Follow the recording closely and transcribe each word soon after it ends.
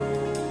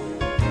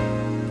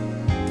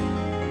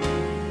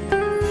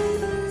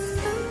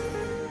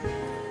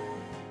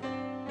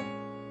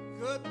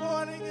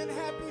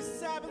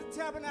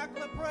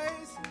tabernacle of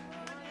praise.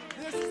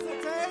 This is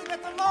the day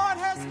that the Lord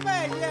has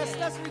made. Yes,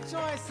 let's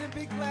rejoice and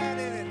be glad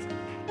in it.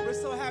 We're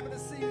so happy to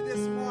see you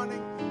this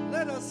morning.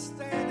 Let us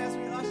stand as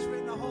we usher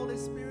in the Holy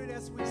Spirit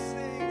as we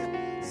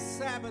sing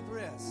Sabbath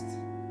Rest.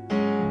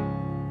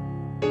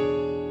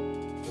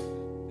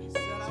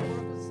 Set our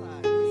work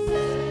aside.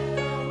 Set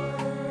our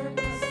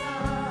work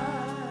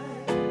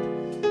aside.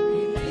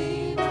 We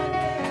leave our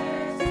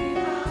cares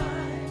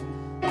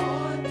behind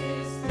on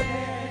this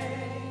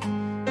day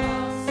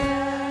of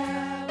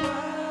Sabbath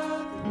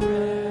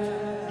rest.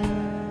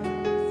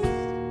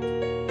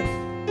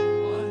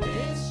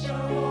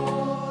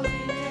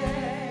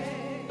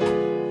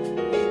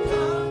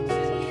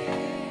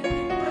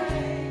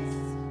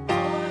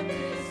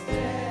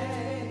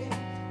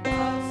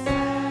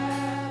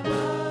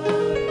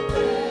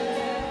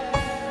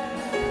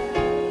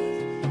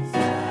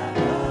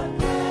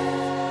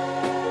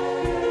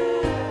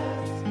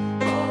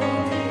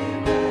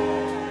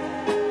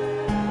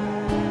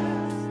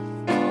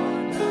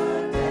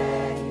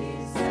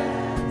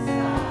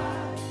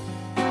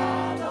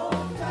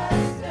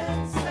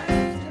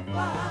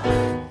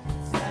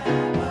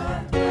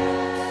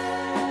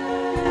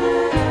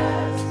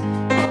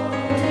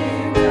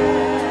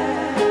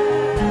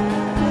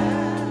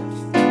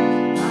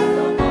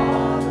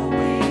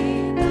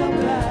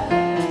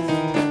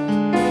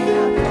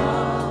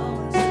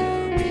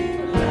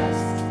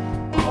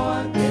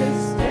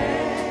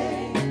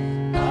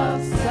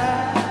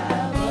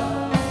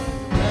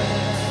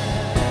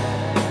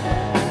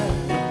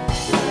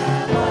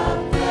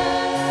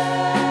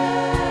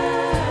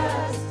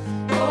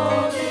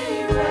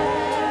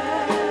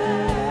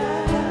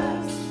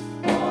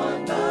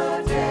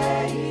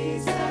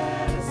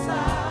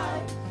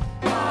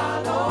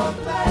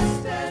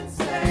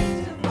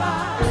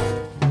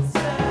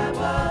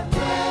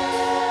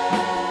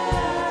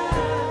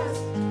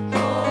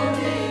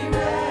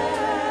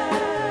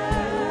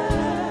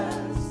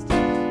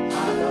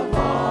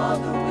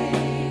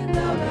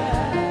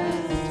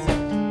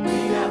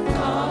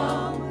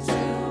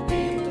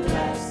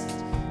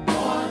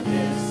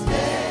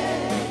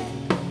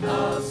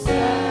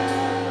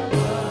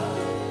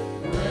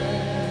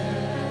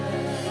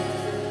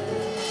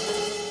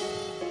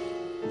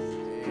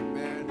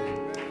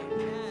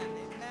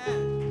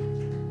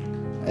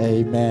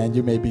 Amen.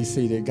 You may be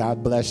seated.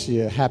 God bless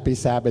you. Happy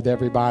Sabbath,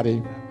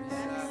 everybody.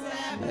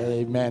 Sabbath.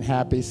 Amen.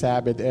 Happy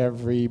Sabbath,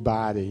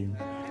 everybody.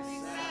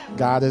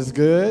 God is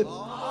good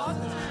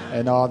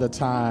and all the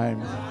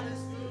time.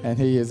 And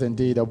he is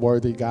indeed a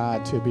worthy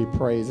God to be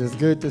praised. It's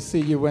good to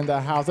see you in the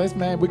house.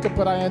 Man, we can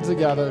put our hands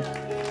together.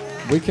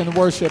 We can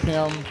worship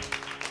him.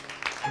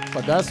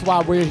 But that's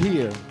why we're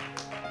here.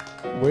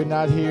 We're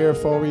not here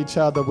for each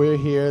other. We're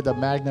here to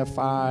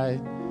magnify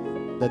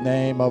the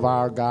name of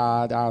our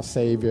God, our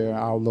Savior,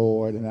 our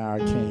Lord, and our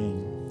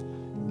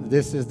King.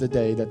 This is the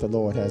day that the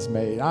Lord has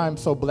made. I'm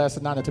so blessed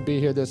and honored to be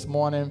here this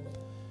morning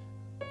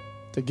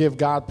to give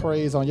God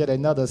praise on yet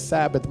another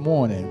Sabbath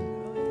morning.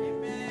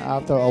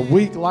 After a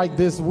week like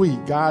this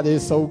week, God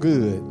is so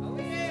good,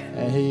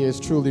 and he is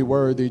truly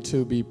worthy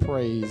to be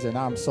praised. And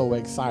I'm so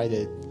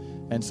excited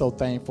and so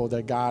thankful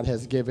that God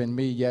has given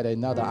me yet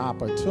another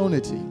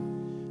opportunity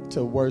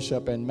to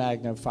worship and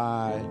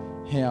magnify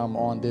him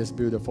on this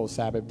beautiful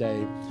Sabbath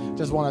day.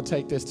 Just want to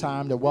take this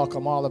time to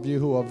welcome all of you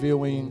who are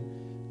viewing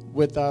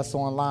with us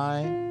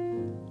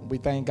online. We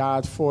thank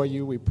God for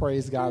you. We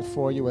praise God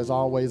for you. As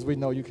always, we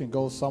know you can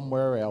go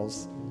somewhere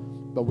else,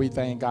 but we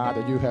thank God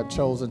that you have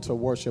chosen to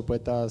worship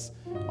with us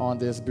on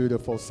this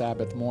beautiful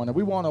Sabbath morning.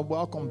 We want to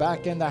welcome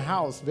back in the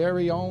house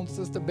very own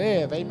Sister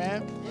Bev.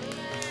 Amen.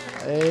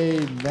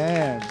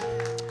 Amen.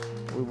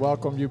 We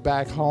welcome you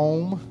back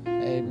home.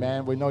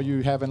 Amen. We know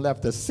you haven't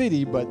left the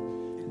city, but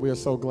we're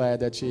so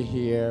glad that you're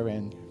here,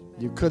 and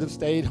you could have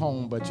stayed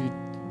home, but you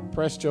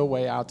pressed your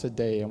way out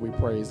today, and we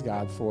praise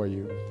God for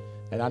you.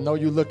 And I know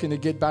you're looking to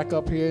get back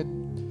up here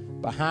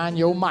behind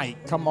your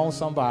mic. Come on,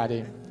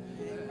 somebody.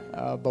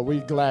 But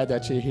we're glad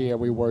that you're here.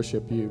 We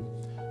worship you.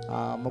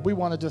 But we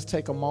want to just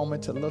take a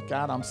moment to look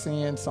out. I'm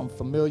seeing some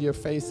familiar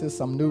faces,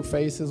 some new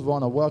faces. We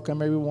want to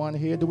welcome everyone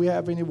here. Do we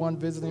have anyone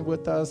visiting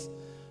with us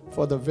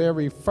for the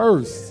very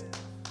first?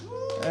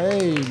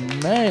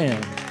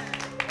 Amen.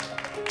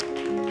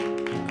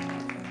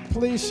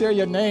 Please share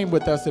your name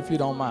with us if you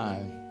don't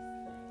mind.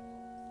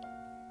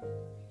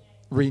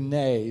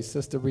 Renee,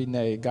 Sister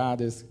Renee.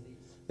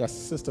 That's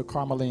Sister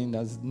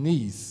Carmelina's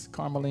niece.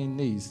 Carmeline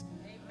niece.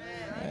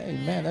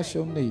 Amen. That's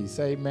your niece.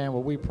 Amen.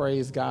 Well, we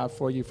praise God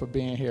for you for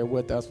being here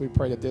with us. We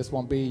pray that this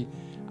won't be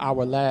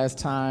our last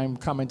time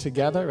coming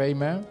together.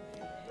 Amen.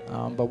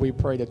 But we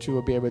pray that you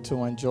will be able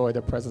to enjoy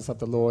the presence of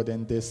the Lord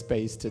in this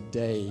space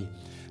today.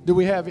 Do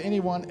we have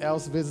anyone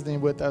else visiting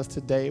with us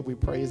today? We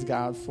praise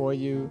God for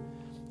you.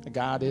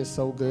 God is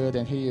so good,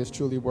 and he is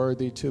truly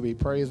worthy to be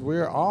praised.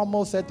 We're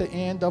almost at the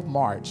end of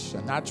March.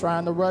 I'm not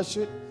trying to rush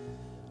it,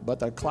 but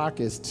the clock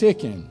is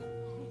ticking.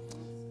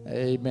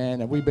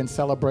 Amen. And we've been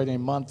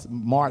celebrating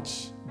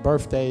March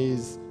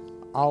birthdays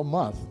all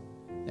month,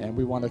 and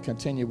we want to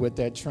continue with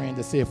that trend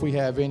to see if we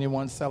have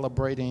anyone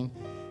celebrating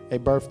a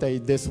birthday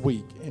this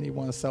week?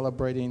 Anyone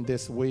celebrating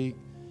this week?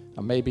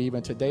 Or maybe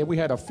even today? We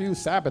had a few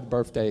Sabbath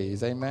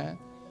birthdays, amen?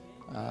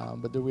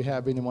 But do we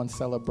have anyone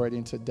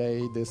celebrating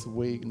today, this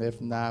week? And if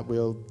not,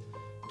 we'll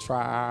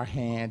try our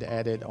hand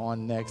at it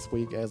on next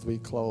week as we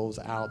close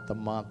out the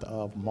month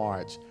of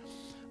March.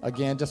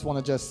 Again, just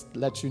want to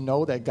let you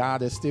know that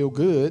God is still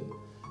good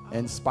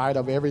in spite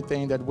of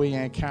everything that we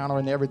encounter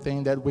and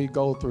everything that we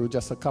go through.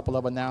 Just a couple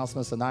of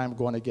announcements, and I'm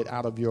going to get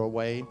out of your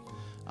way.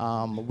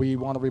 We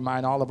want to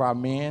remind all of our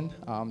men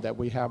that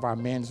we have our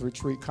men's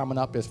retreat coming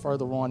up. It's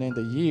further on in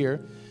the year,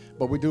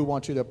 but we do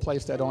want you to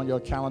place that on your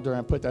calendar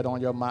and put that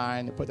on your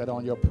mind and put that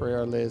on your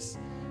prayer list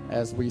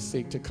as we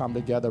seek to come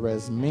together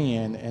as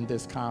men in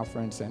this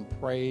conference and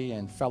pray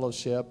and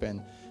fellowship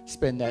and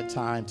spend that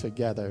time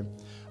together.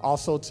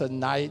 Also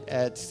tonight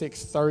at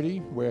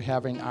 6:30, we're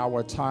having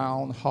our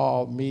town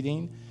hall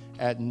meeting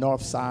at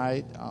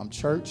Northside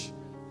Church.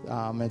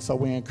 And so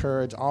we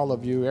encourage all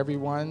of you.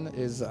 Everyone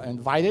is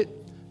invited.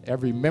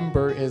 Every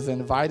member is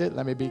invited.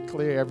 Let me be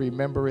clear. Every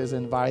member is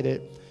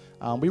invited.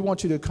 We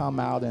want you to come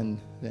out and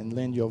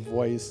lend your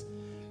voice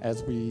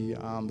as we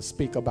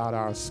speak about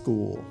our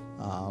school,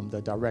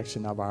 the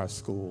direction of our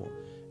school.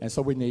 And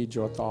so we need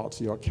your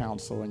thoughts, your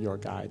counsel, and your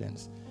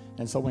guidance.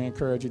 And so we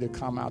encourage you to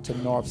come out to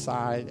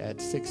Northside at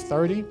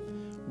 6:30,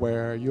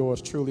 where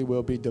yours truly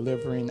will be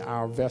delivering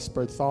our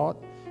Vesper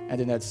thought.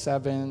 And then at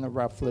 7,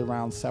 roughly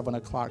around 7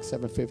 o'clock,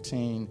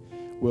 7:15,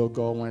 we'll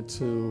go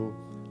into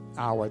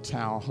our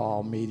town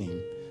hall meeting.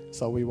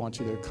 So we want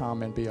you to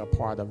come and be a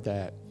part of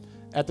that.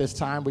 At this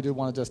time, we do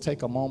want to just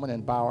take a moment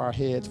and bow our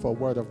heads for a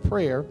word of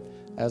prayer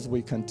as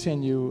we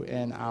continue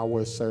in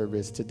our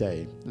service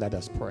today. Let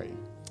us pray.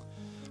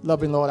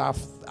 Loving Lord,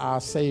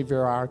 our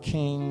Savior, our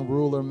King,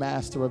 ruler,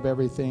 master of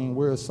everything,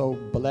 we're so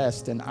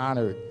blessed and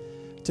honored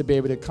to be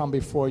able to come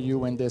before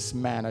you in this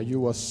manner.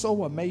 You are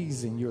so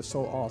amazing. You're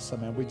so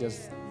awesome. And we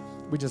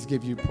just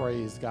give you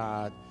praise,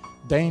 God.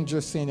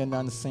 Danger seen and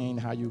unseen,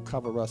 how you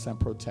cover us and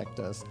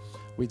protect us.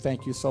 We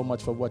thank you so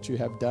much for what you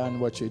have done,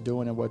 what you're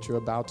doing, and what you're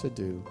about to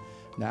do.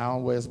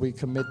 Now, as we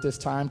commit this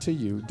time to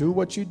you, do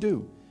what you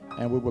do,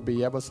 and we will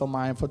be ever so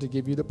mindful to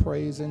give you the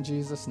praise in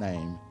Jesus'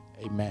 name.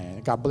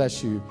 Amen. God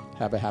bless you.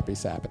 Have a happy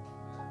Sabbath.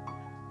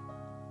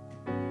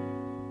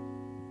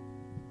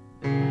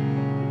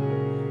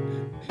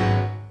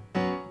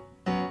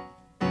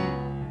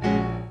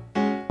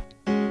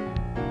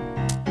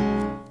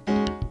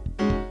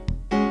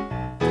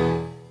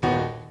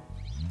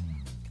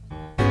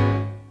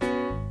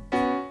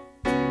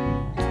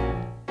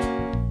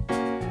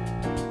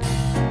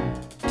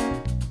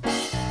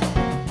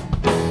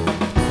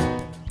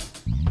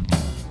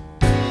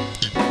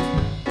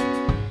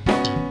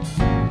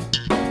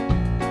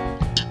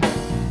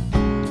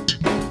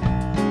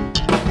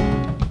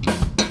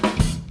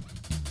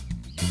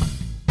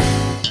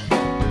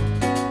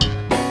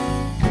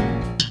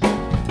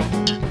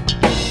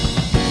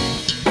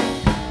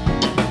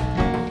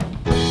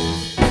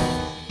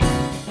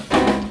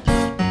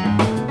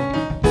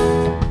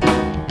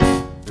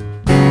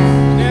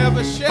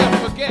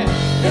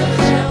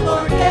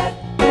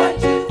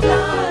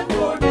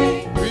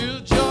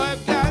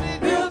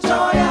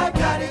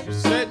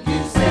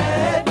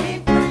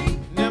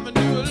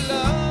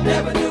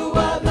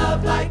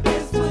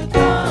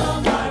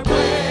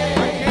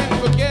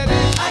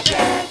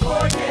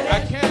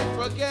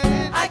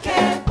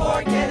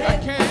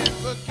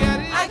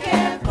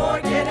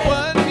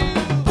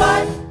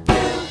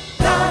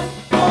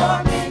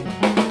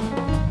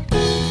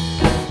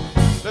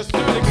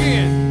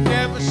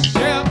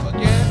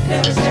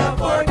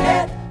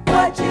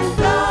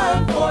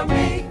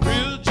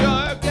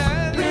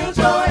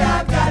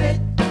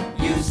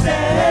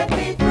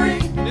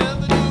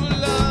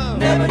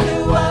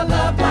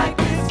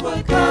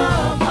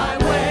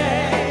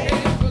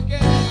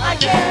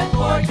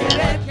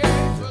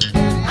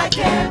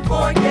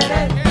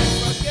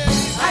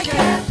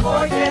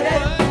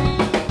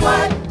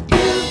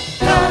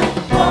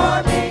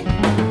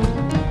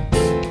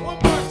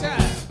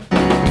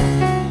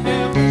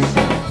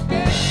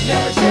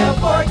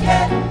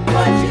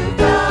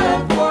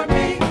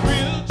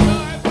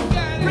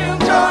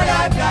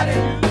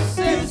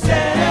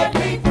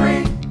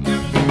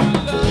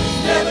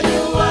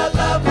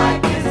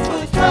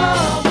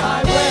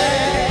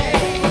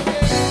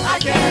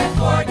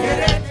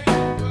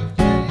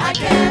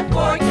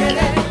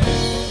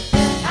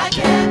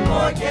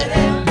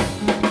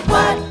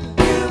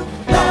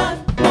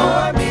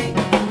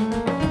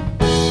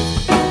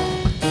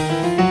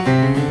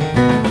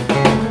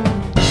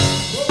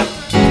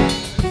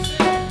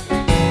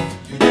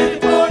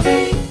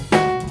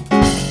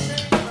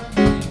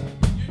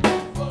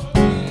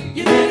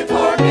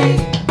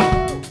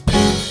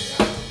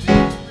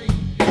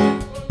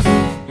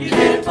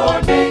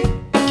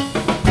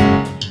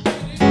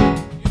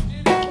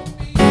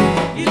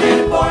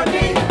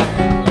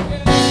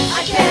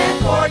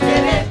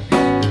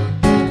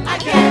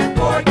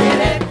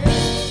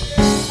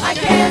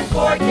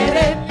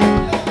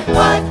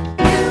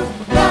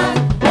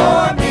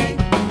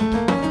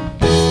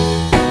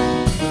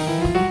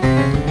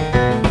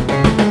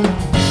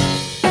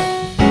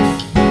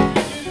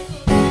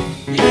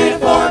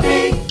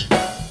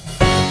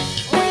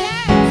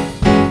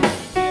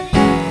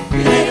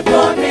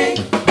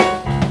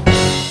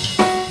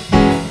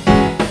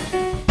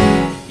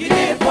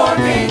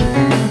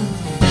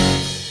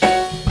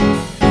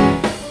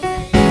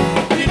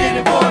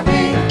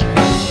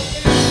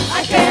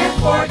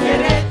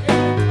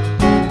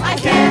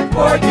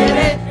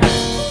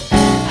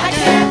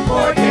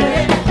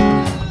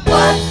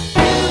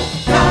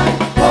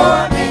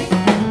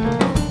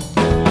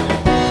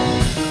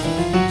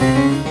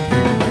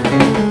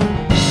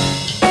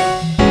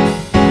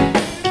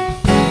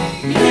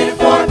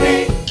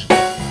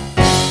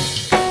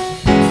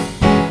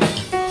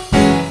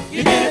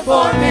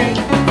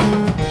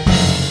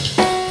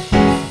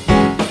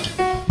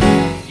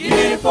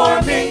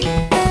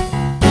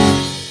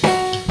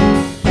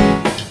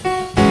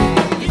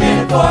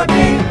 for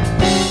me.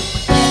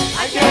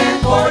 I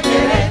can't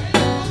forget it.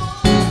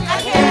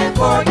 I can't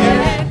forget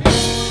it.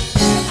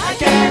 I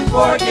can't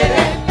forget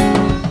it.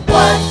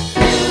 What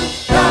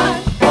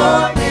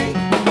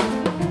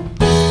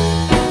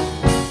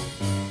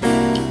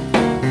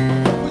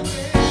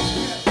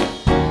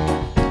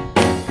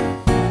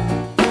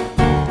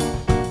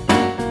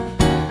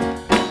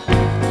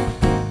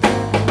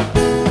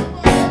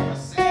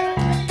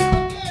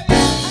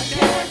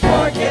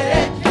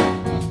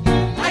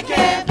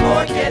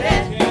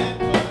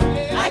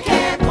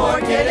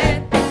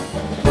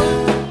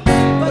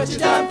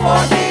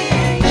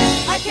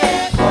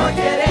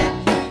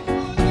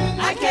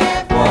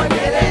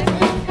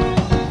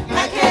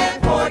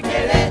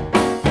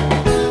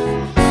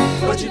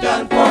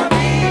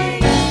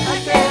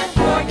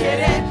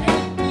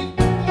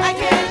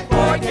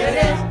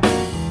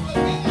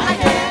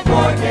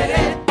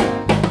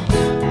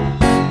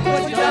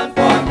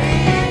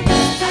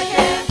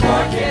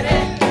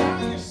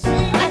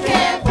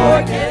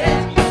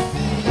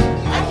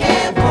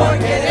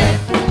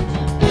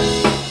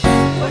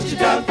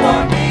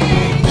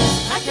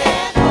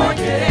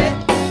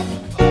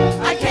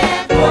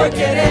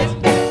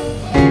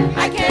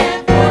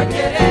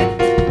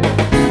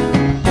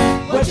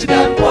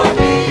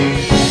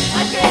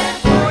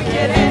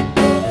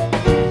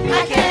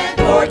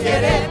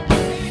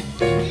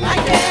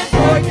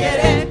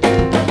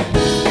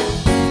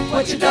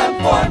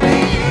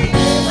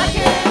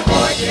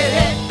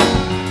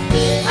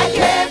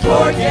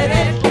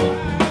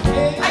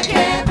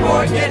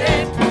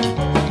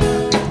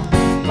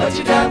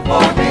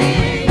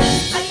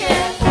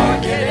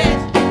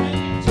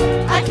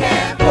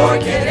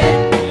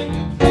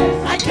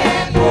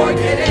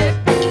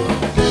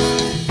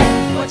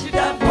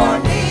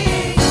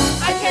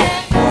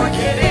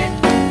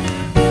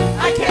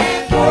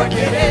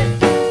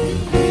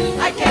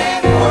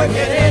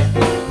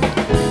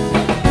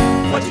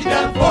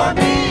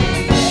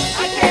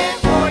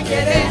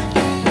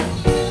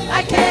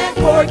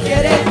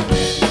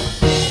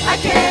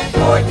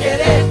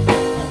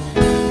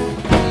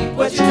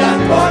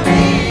done for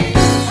me.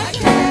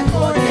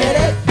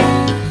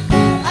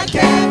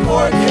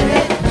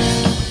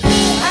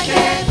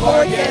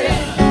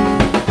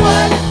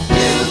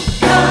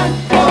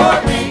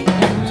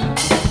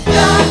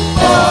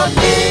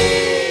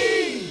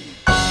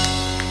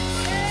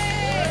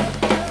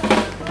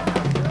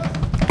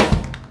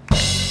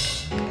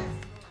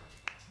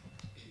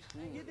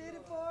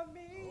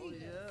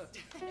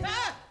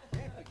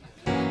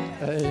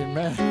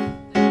 Amen.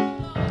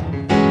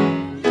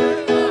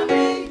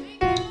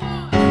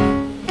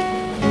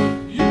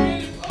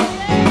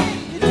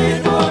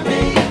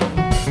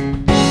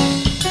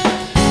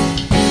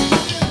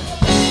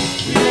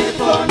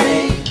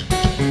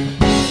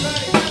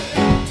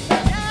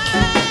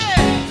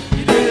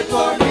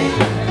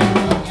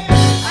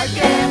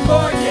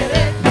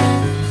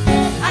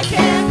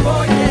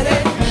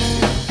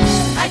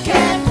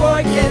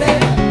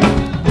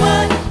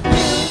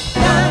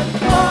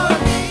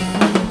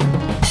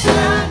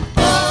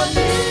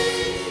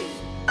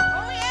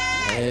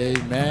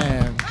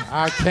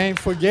 I can't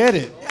forget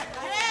it,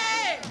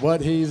 what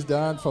he's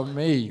done for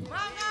me.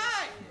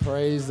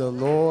 Praise the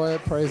Lord,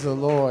 praise the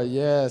Lord.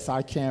 Yes,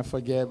 I can't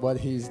forget what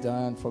he's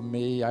done for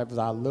me. As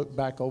I look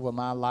back over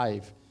my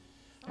life,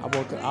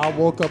 I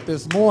woke up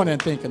this morning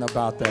thinking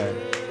about that.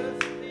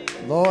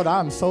 Lord,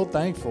 I'm so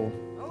thankful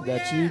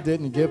that you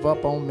didn't give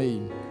up on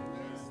me.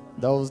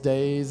 Those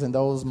days and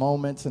those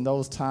moments and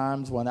those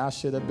times when I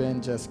should have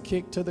been just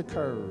kicked to the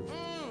curb,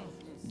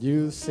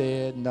 you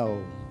said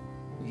no.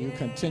 You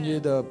continue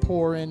to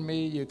pour in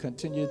me. You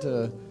continue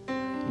to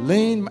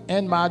lean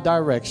in my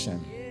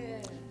direction.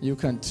 You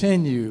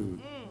continue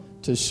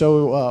to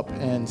show up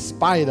in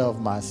spite of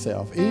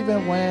myself,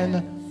 even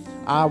when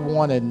I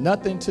wanted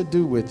nothing to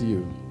do with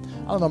you.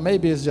 I don't know,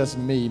 maybe it's just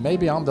me.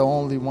 Maybe I'm the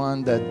only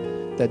one that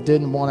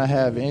didn't want to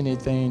have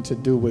anything to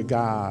do with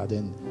God.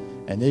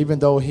 And even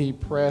though he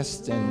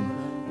pressed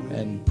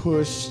and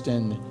pushed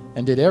and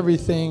did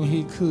everything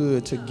he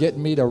could to get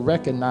me to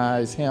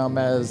recognize him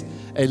as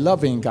a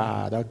loving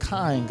God, a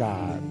kind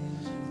God,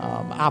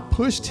 I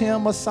pushed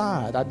him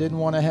aside. I didn't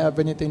want to have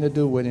anything to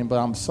do with him, but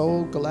I'm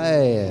so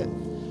glad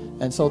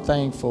and so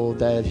thankful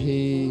that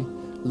he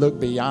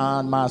looked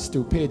beyond my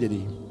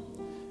stupidity.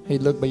 He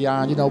looked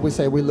beyond, we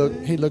say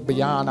he looked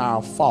beyond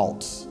our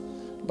faults,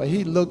 but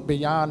he looked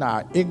beyond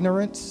our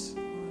ignorance.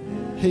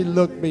 He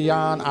looked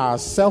beyond our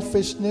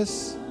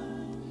selfishness.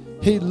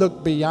 He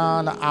looked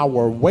beyond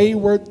our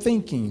wayward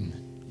thinking,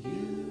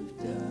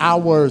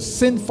 our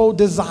sinful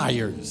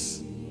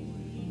desires,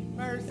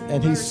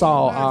 and he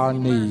saw our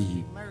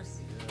need.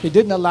 He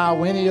didn't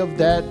allow any of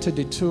that to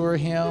deter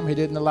him. He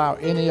didn't allow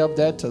any of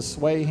that to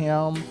sway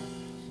him.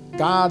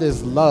 God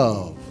is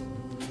love,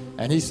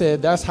 and he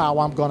said, that's how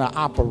I'm going to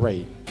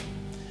operate.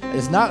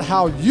 It's not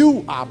how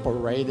you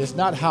operate. It's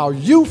not how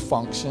you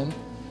function.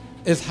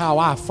 It's how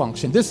I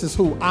function. This is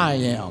who I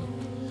am.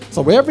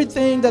 So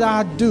everything that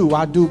I do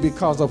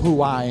because of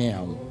who I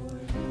am.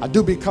 I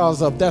do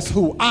because of that's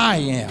who I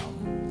am.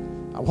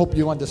 I hope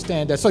you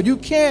understand that. So you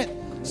can't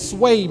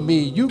sway me.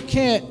 You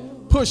can't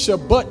push a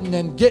button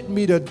and get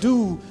me to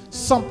do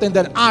something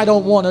that I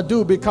don't want to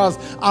do, because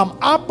I'm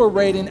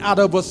operating out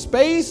of a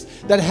space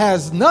that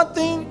has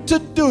nothing to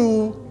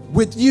do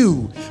with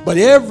you, but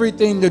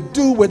everything to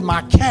do with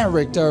my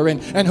character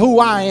and who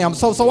I am.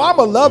 So I'm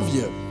going to love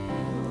you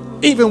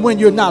even when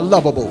you're not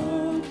lovable.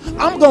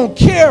 I'm going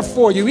to care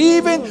for you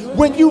even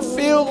when you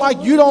feel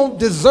like you don't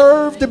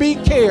deserve to be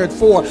cared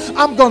for.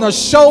 I'm going to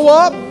show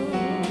up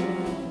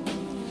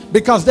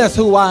because that's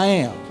who I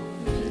am.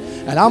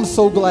 And I'm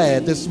so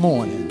glad this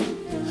morning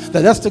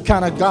that that's the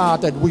kind of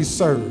God that we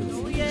serve.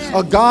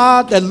 A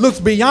God that looks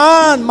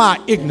beyond my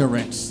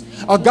ignorance.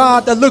 A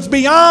God that looks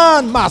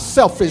beyond my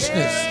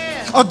selfishness.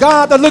 A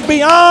God that looks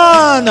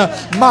beyond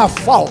my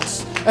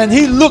faults. And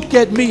he looked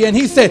at me and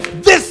he said,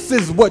 this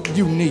is what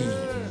you need.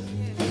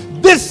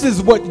 This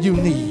is what you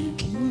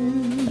need.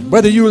 And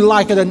whether you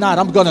like it or not,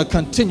 I'm going to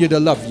continue to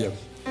love you.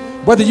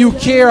 Whether you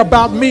care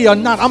about me or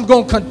not, I'm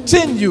going to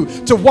continue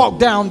to walk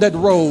down that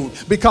road,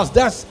 because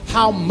that's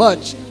how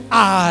much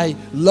I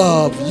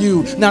love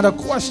you. Now the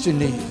question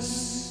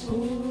is,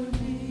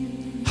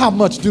 how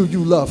much do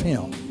you love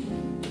him?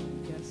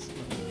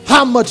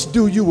 How much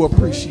do you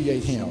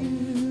appreciate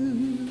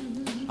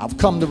him? I've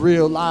come to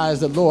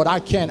realize that, Lord,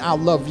 I can't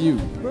outlove you.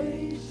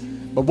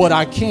 But what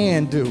I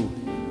can do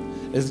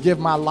is give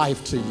my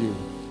life to you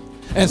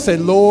and say,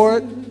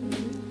 Lord,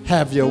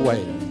 have your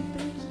way.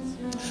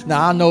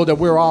 Now, I know that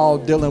we're all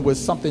dealing with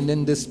something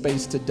in this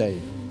space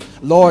today.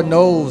 Lord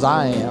knows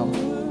I am.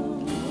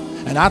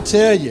 And I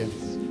tell you,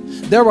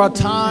 there are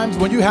times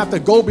when you have to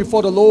go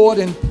before the Lord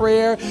in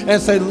prayer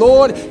and say,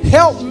 Lord,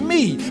 help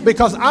me,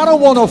 because I don't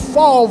want to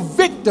fall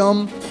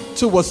victim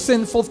to a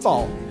sinful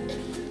thought,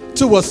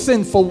 to a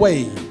sinful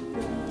way.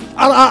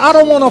 I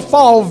don't want to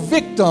fall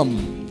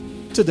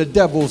victim to the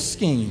devil's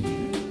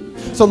scheme.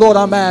 So, Lord,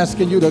 I'm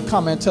asking you to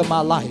come into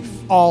my life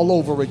all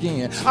over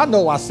again. I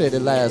know I said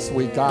it last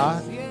week,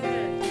 God.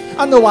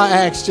 I know I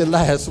asked you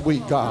last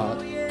week,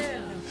 God.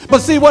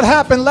 But see, what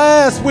happened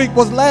last week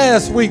was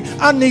last week.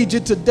 I need you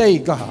today,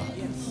 God.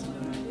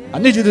 I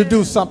need you to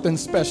do something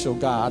special,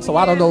 God. So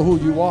I don't know who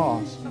you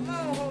are.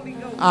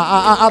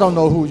 I don't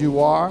know who you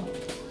are.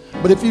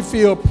 But if you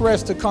feel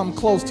pressed to come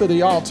close to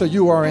the altar,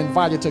 you are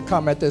invited to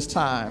come at this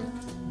time.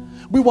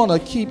 We want to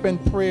keep in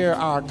prayer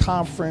our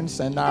conference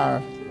and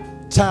our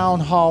town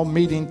hall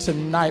meeting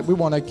tonight. We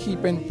want to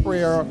keep in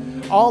prayer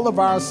all of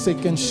our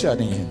sick and shut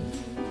in.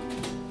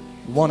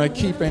 We want to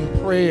keep in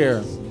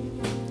prayer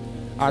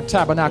our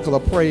Tabernacle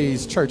of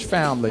Praise church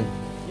family.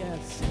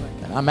 Yes.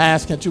 And I'm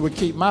asking that you would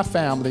keep my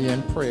family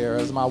in prayer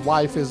as my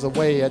wife is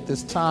away at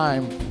this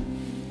time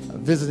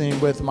visiting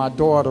with my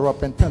daughter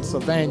up in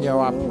Pennsylvania.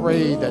 I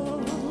pray that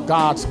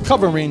God's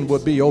covering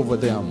would be over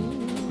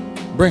them.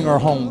 Bring her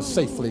home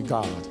safely,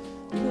 God.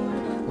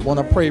 I want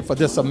to pray for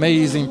this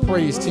amazing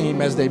praise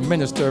team as they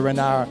minister, and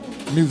our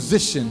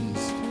musicians.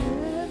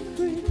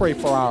 Pray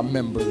for our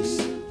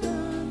members.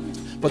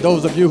 For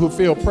those of you who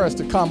feel pressed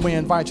to come, we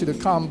invite you to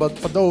come. But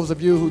for those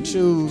of you who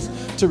choose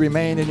to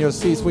remain in your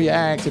seats, we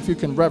ask if you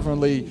can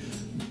reverently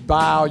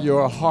bow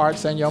your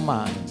hearts and your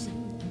minds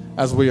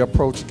as we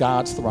approach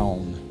God's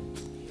throne.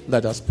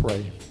 Let us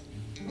pray.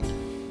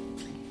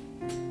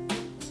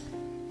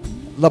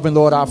 Loving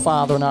Lord, our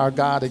Father and our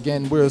God,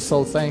 again, we're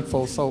so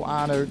thankful, so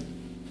honored,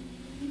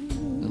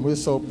 and we're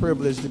so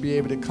privileged to be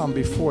able to come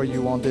before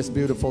you on this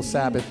beautiful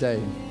Sabbath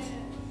day.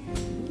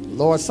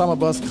 Lord, some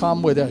of us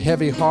come with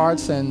heavy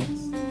hearts and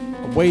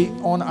weight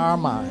on our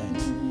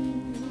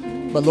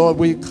minds. But Lord,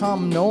 we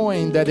come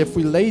knowing that if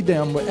we lay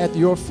them at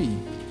your feet,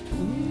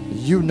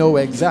 you know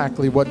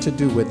exactly what to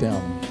do with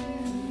them.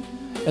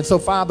 And so,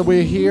 Father,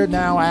 we're here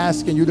now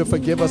asking you to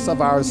forgive us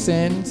of our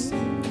sins.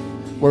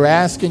 We're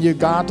asking you,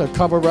 God, to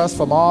cover us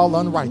from all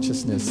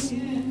unrighteousness.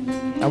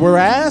 And we're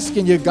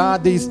asking you,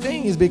 God, these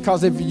things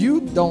because if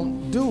you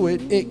don't do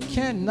it, it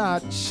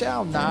cannot,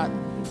 shall not,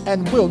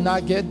 and will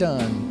not get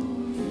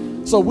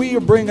done. So we are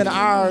bringing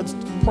our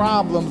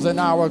problems and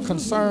our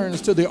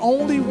concerns to the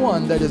only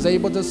one that is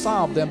able to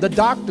solve them. The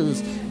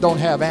doctors don't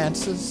have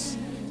answers.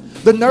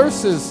 The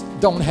nurses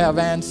don't have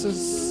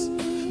answers.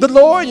 The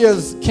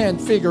lawyers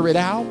can't figure it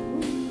out.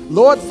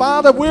 Lord,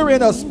 Father, we're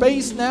in a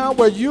space now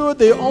where you're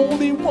the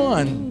only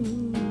one.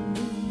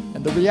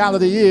 And the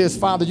reality is,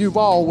 Father, you've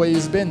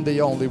always been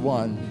the only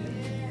one.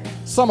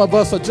 Some of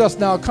us are just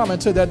now coming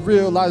to that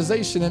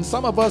realization, and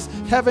some of us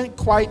haven't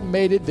quite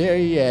made it there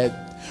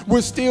yet.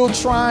 We're still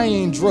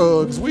trying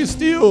drugs. We're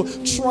still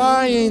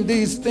trying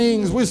these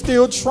things. We're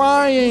still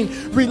trying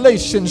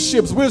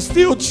relationships. We're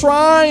still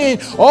trying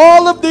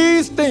all of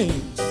these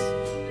things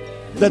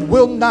that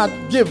will not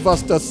give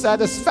us the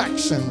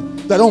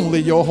satisfaction that only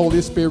your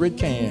Holy Spirit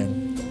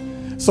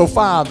can. So,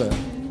 Father,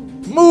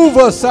 move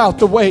us out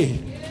the way.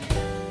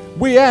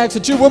 We ask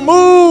that you will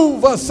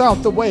move us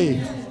out the way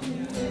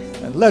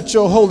and let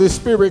your Holy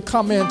Spirit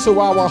come into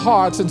our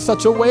hearts in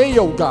such a way,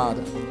 oh God,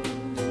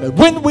 that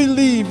when we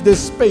leave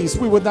this space,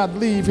 we will not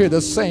leave here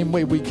the same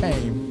way we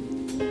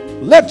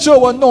came. Let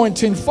your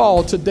anointing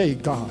fall today,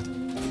 God.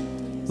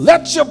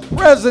 Let your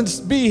presence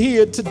be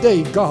here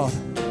today, God.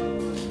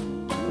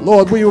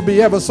 Lord, we will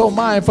be ever so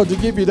mindful to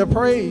give you the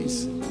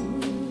praise.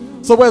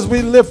 So as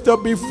we lift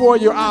up before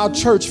you our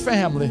church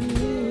family,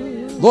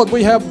 Lord,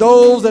 we have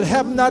those that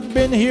have not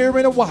been here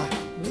in a while.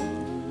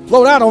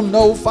 Lord, I don't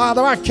know,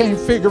 Father, I can't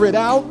figure it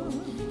out.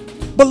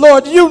 But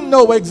Lord, you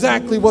know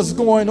exactly what's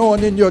going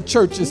on in your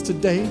churches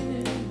today.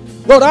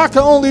 Lord, I can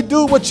only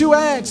do what you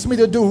asked me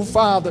to do,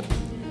 Father.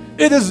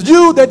 It is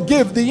you that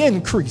give the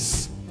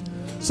increase.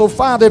 So,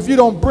 Father, if you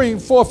don't bring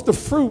forth the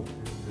fruit,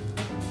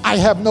 I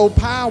have no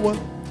power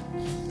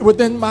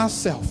within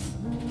myself.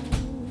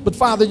 But,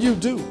 Father, you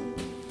do.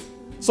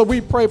 So we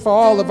pray for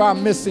all of our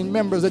missing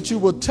members that you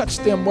will touch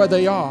them where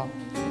they are,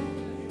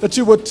 that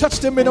you will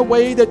touch them in a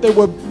way that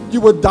you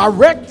will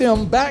direct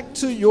them back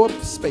to your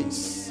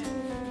space.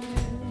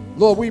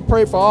 Lord, we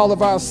pray for all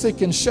of our sick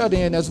and shut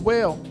in as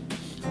well.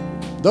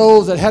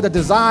 Those that had a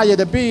desire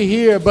to be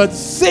here, but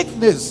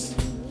sickness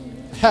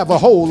have a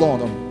hold on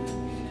them.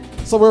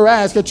 So we're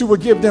asking that you will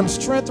give them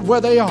strength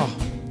where they are,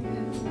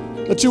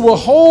 that you will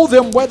hold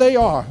them where they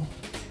are.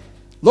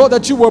 Lord,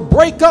 that you will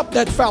break up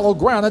that fallow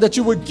ground and that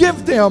you will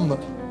give them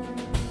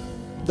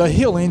the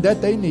healing that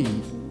they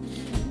need.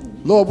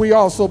 Lord, we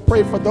also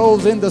pray for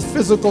those in the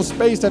physical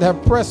space that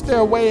have pressed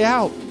their way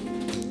out,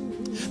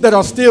 that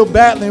are still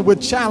battling with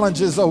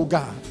challenges, oh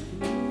God.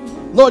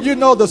 Lord, you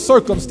know the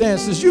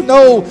circumstances, you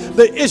know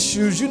the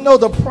issues, you know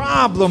the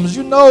problems,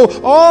 you know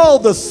all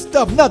the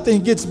stuff.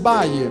 Nothing gets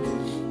by you,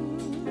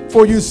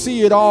 for you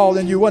see it all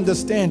and you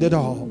understand it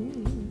all.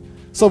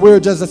 So we're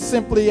just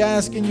simply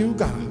asking you,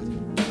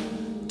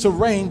 God, to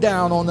rain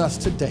down on us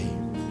today.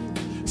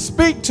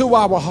 Speak to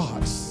our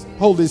hearts,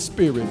 Holy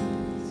Spirit.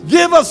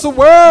 Give us a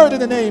word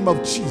in the name of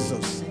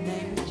Jesus.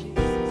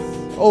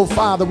 Oh,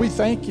 Father, we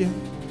thank you.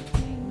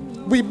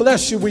 We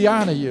bless you. We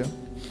honor you.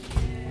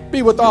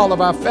 Be with all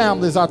of our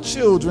families, our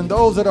children,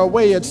 those that are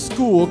away at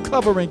school.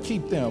 Cover and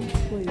keep them.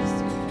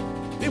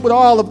 Be with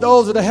all of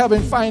those that are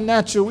having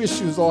financial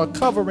issues, or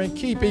cover and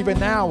keep even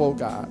now, oh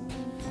God.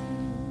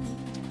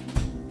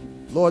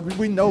 Lord,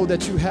 we know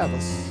that you have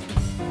us.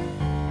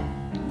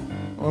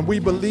 And we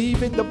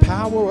believe in the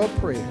power of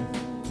prayer.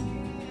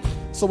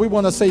 So we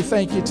want to say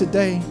thank you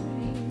today.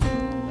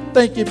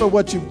 Thank you for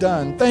what you've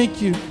done.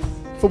 Thank you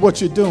for what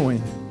you're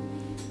doing.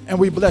 And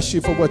we bless you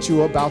for what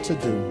you're about to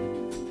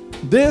do.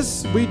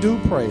 This we do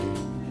pray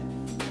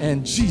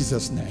in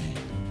Jesus' name.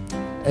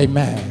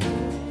 Amen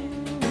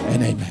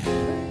and amen.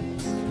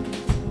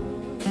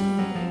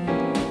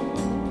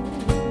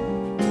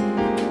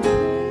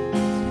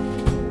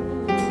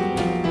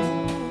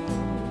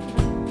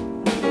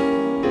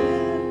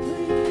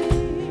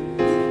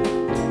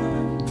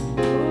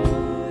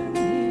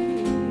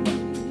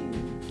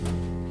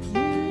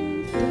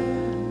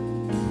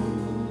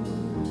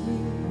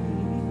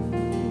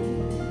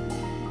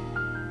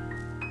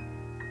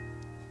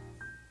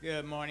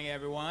 Good morning,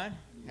 everyone.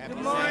 Happy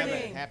Good morning.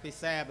 Sabbath. Happy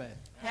Sabbath.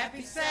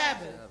 Happy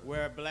Sabbath.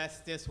 We're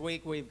blessed this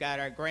week. We've got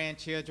our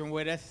grandchildren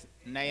with us,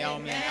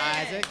 Naomi Amen.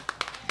 and Isaac.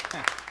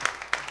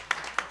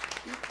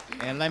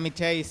 And let me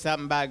tell you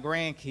something about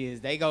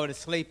grandkids. They go to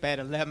sleep at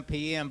 11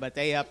 p.m., but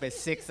they up at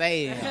 6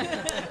 a.m.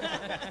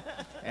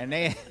 And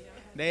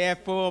they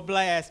have full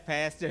blast,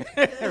 Pastor,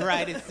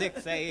 right at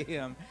 6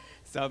 a.m.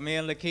 So me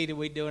and Lakita,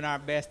 we're doing our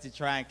best to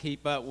try and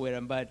keep up with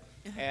them. But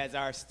as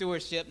our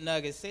stewardship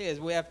nugget says,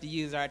 we have to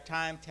use our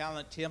time,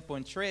 talent, temple,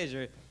 and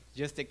treasure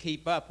just to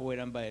keep up with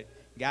them. But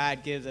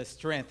God gives us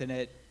strength, and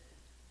it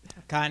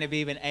kind of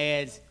even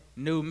adds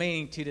new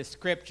meaning to the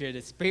scripture.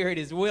 The spirit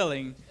is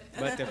willing,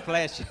 but the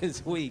flesh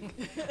is weak.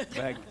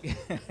 But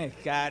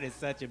God is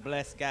such a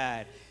blessed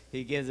God.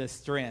 He gives us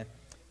strength.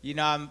 You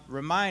know, I'm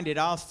reminded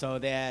also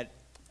that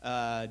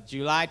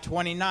July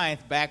 29th,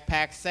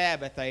 Backpack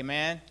Sabbath,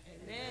 amen?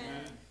 Amen.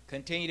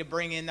 Continue to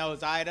bring in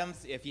those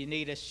items. If you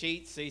need a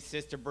sheet, see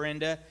Sister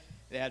Brenda.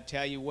 They'll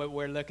tell you what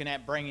we're looking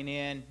at bringing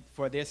in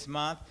for this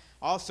month.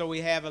 Also, we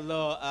have a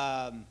little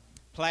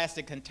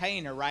plastic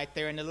container right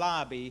there in the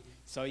lobby,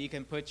 so you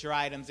can put your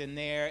items in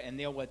there, and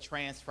they will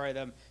transfer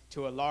them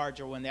to a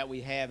larger one that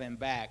we have in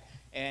back.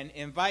 And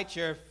invite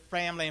your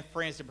family and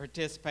friends to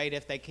participate.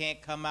 If they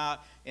can't come out,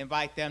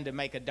 invite them to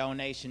make a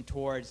donation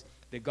towards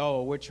the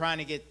goal. We're trying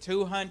to get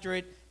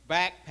 200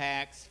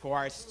 backpacks for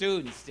our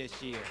students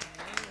this year.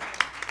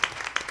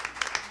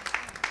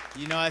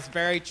 You know, it's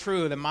very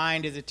true. The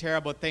mind is a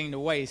terrible thing to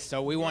waste,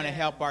 so we want to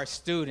help our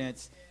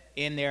students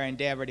in their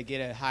endeavor to get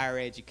a higher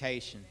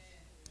education.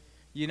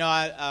 You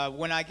know,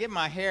 when I get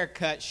my hair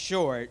cut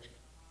short,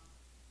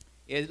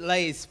 it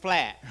lays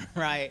flat,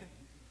 right?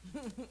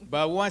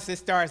 But once it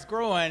starts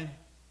growing,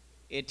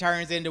 it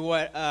turns into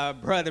what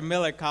Brother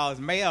Miller calls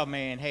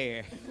mailman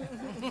hair,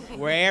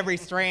 where every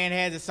strand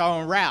has its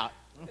own route.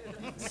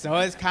 So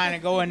it's kind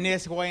of going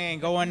this way and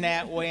going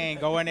that way and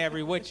going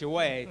every which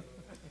way.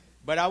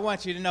 But I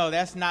want you to know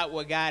that's not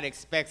what God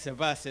expects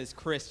of us as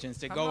Christians,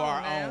 to go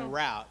our own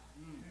route.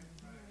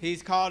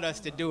 He's called us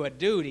to do a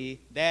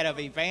duty, that of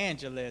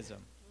evangelism.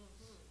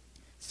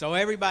 So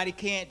everybody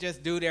can't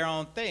just do their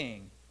own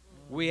thing.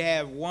 We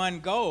have one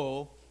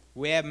goal.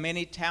 We have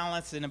many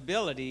talents and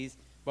abilities,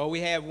 But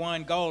we have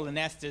one goal, and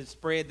that's to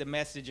spread the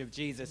message of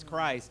Jesus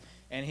Christ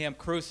and him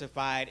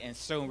crucified and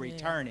soon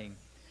returning.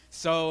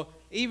 So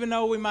even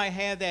though we might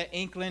have that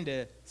inkling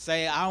to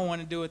say, I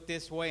want to do it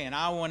this way, and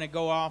I want to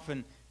go off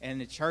and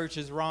the church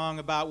is wrong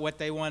about what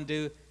they want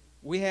to do,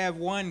 we have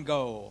one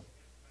goal.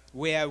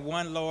 We have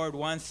one Lord,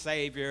 one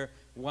Savior,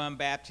 one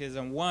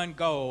baptism, one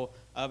goal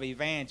of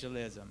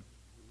evangelism.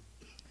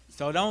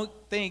 So don't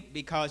think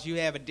because you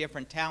have a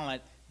different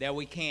talent that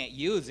we can't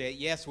use it.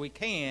 Yes, we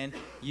can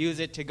use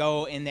it to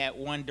go in that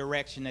one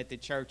direction that the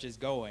church is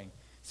going.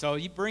 So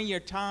you bring your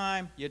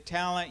time, your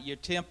talent, your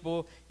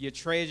temple, your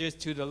treasures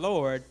to the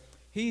Lord.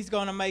 He's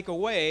going to make a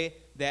way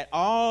that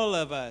all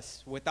of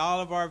us, with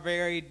all of our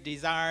varied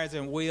desires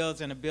and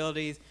wills and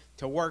abilities,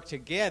 to work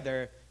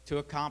together to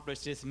accomplish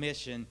this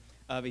mission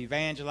of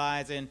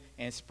evangelizing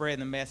and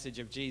spreading the message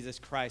of Jesus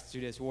Christ to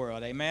this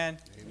world. Amen?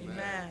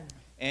 Amen.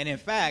 And in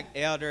fact,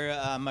 Elder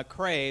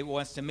McCrae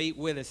wants to meet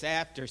with us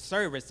after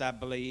service, I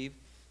believe,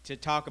 to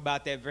talk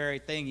about that very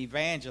thing,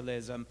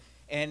 evangelism.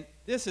 And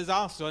this is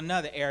also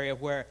another area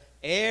where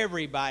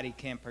everybody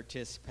can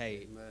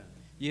participate. Amen.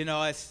 You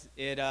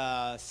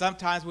know,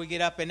 sometimes we get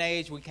up in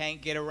age, we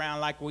can't get around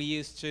like we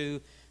used to,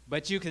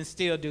 but you can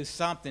still do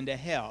something to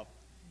help.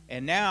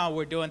 And now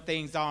we're doing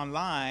things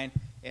online.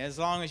 As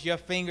long as your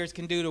fingers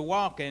can do the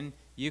walking,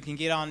 you can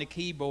get on the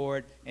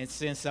keyboard and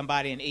send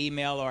somebody an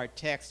email or a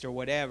text or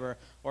whatever,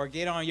 or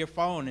get on your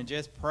phone and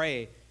just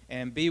pray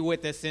and be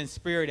with us in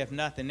spirit, if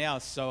nothing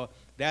else. So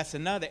that's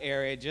another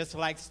area, just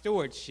like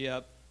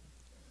stewardship,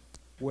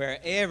 where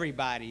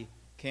everybody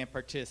can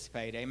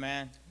participate.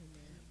 Amen?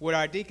 Would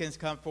our deacons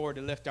come forward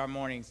to lift our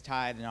morning's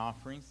tithe and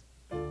offerings?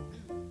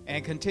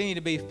 And continue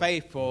to be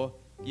faithful.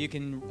 You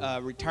can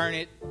return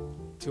it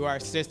to our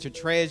sister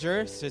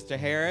treasurer, Sister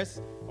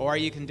Harris, or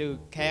you can do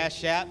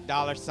Cash App,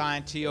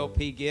 $TOP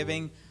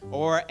Giving,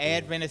 or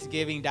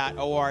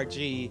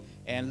AdventistGiving.org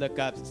and look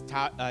up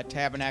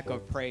Tabernacle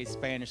of Praise,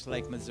 Spanish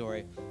Lake,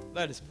 Missouri.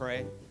 Let us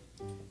pray.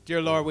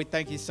 Dear Lord, we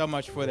thank you so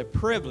much for the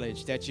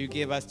privilege that you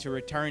give us to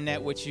return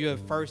that which you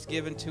have first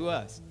given to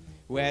us.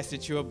 We ask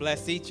that you will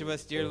bless each of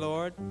us, dear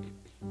Lord,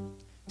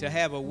 to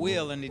have a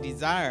will and a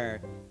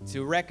desire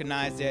to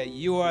recognize that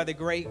you are the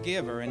great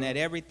giver and that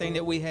everything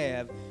that we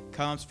have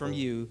comes from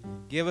you.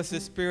 Give us a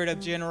spirit of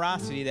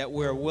generosity that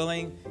we're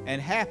willing and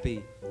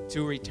happy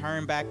to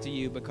return back to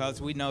you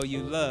because we know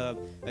you love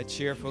a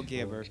cheerful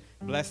giver.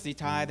 Bless the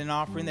tithe and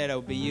offering that it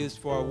will be used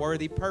for a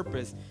worthy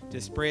purpose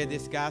to spread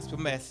this gospel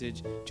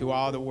message to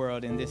all the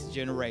world in this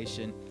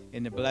generation.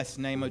 In the blessed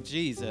name of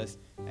Jesus,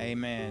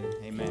 amen.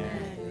 Amen.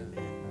 Amen.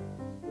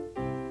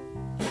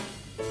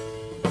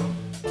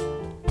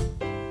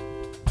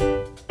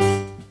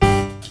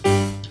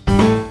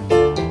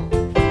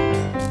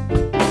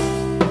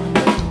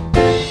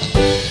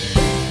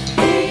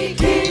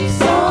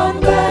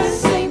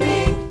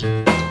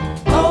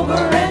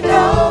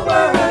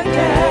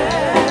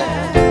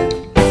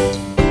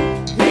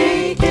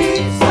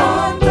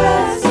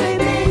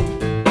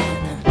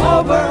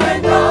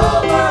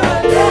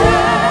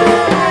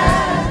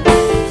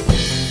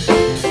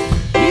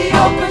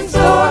 Opens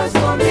up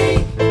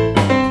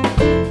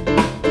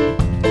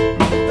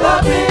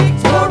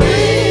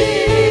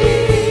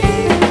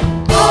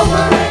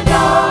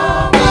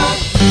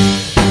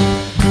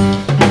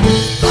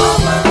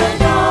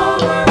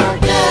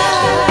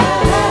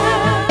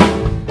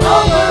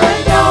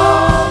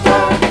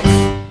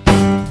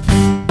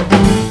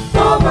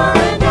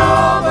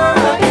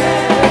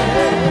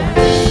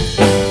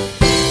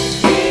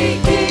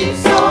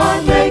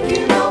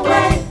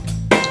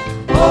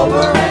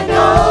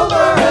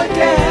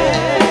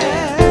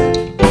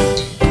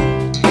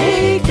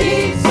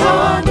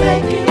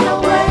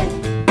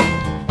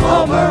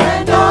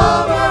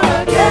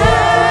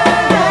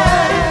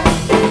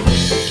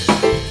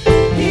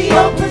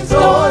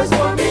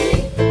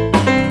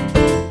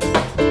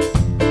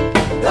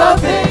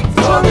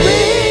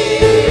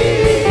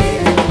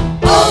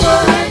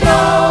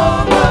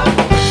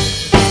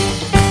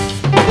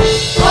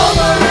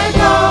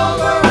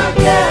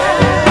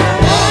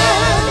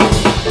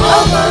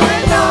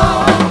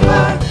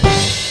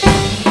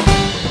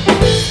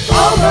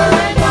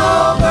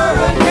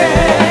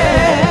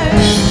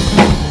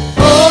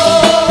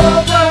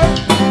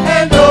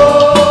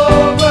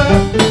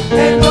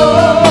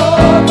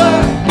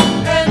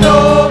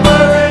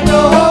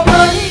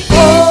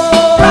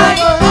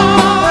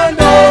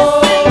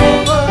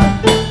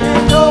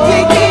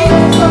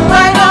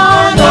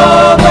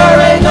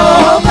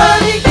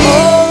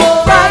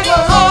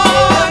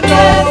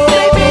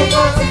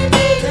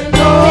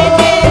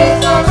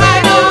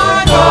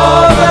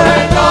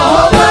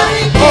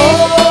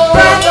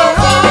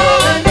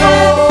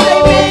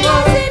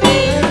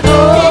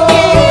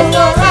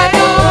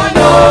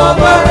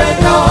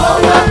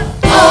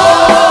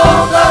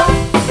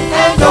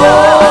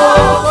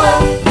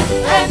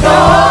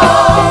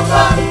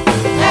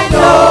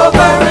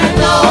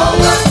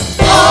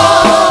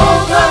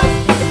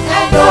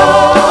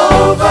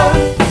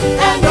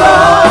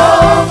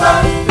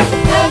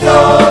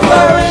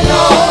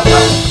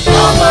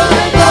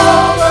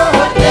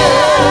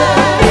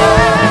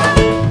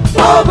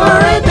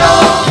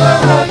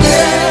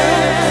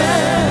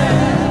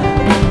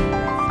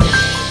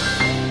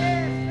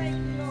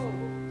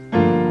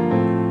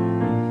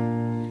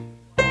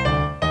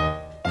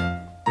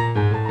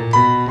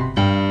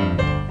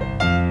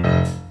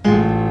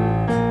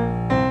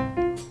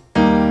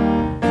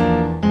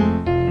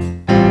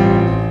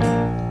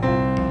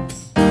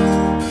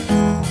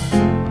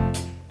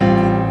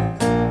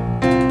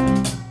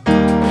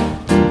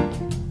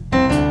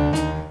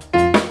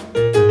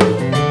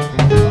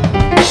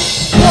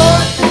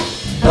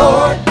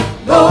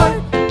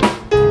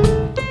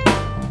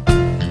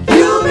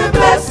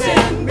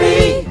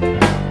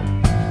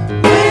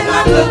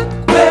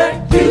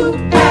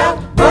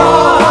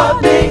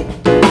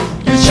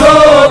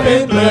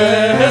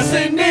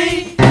blessing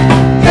me.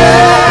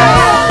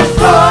 Yes,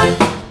 Lord,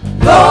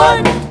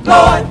 Lord,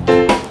 Lord.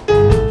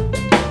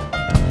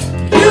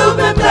 You've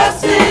been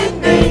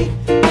blessing me.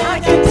 I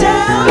can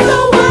tell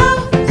the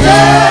world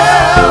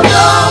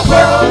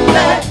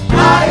that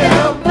I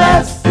am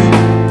blessed.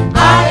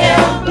 I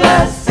am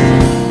blessed.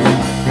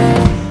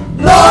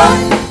 Lord,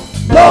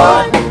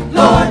 Lord,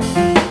 Lord.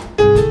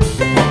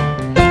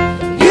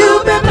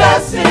 You've been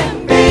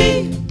blessing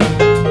me.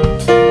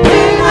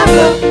 When I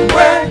look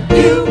where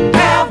you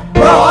have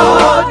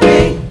brought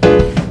me.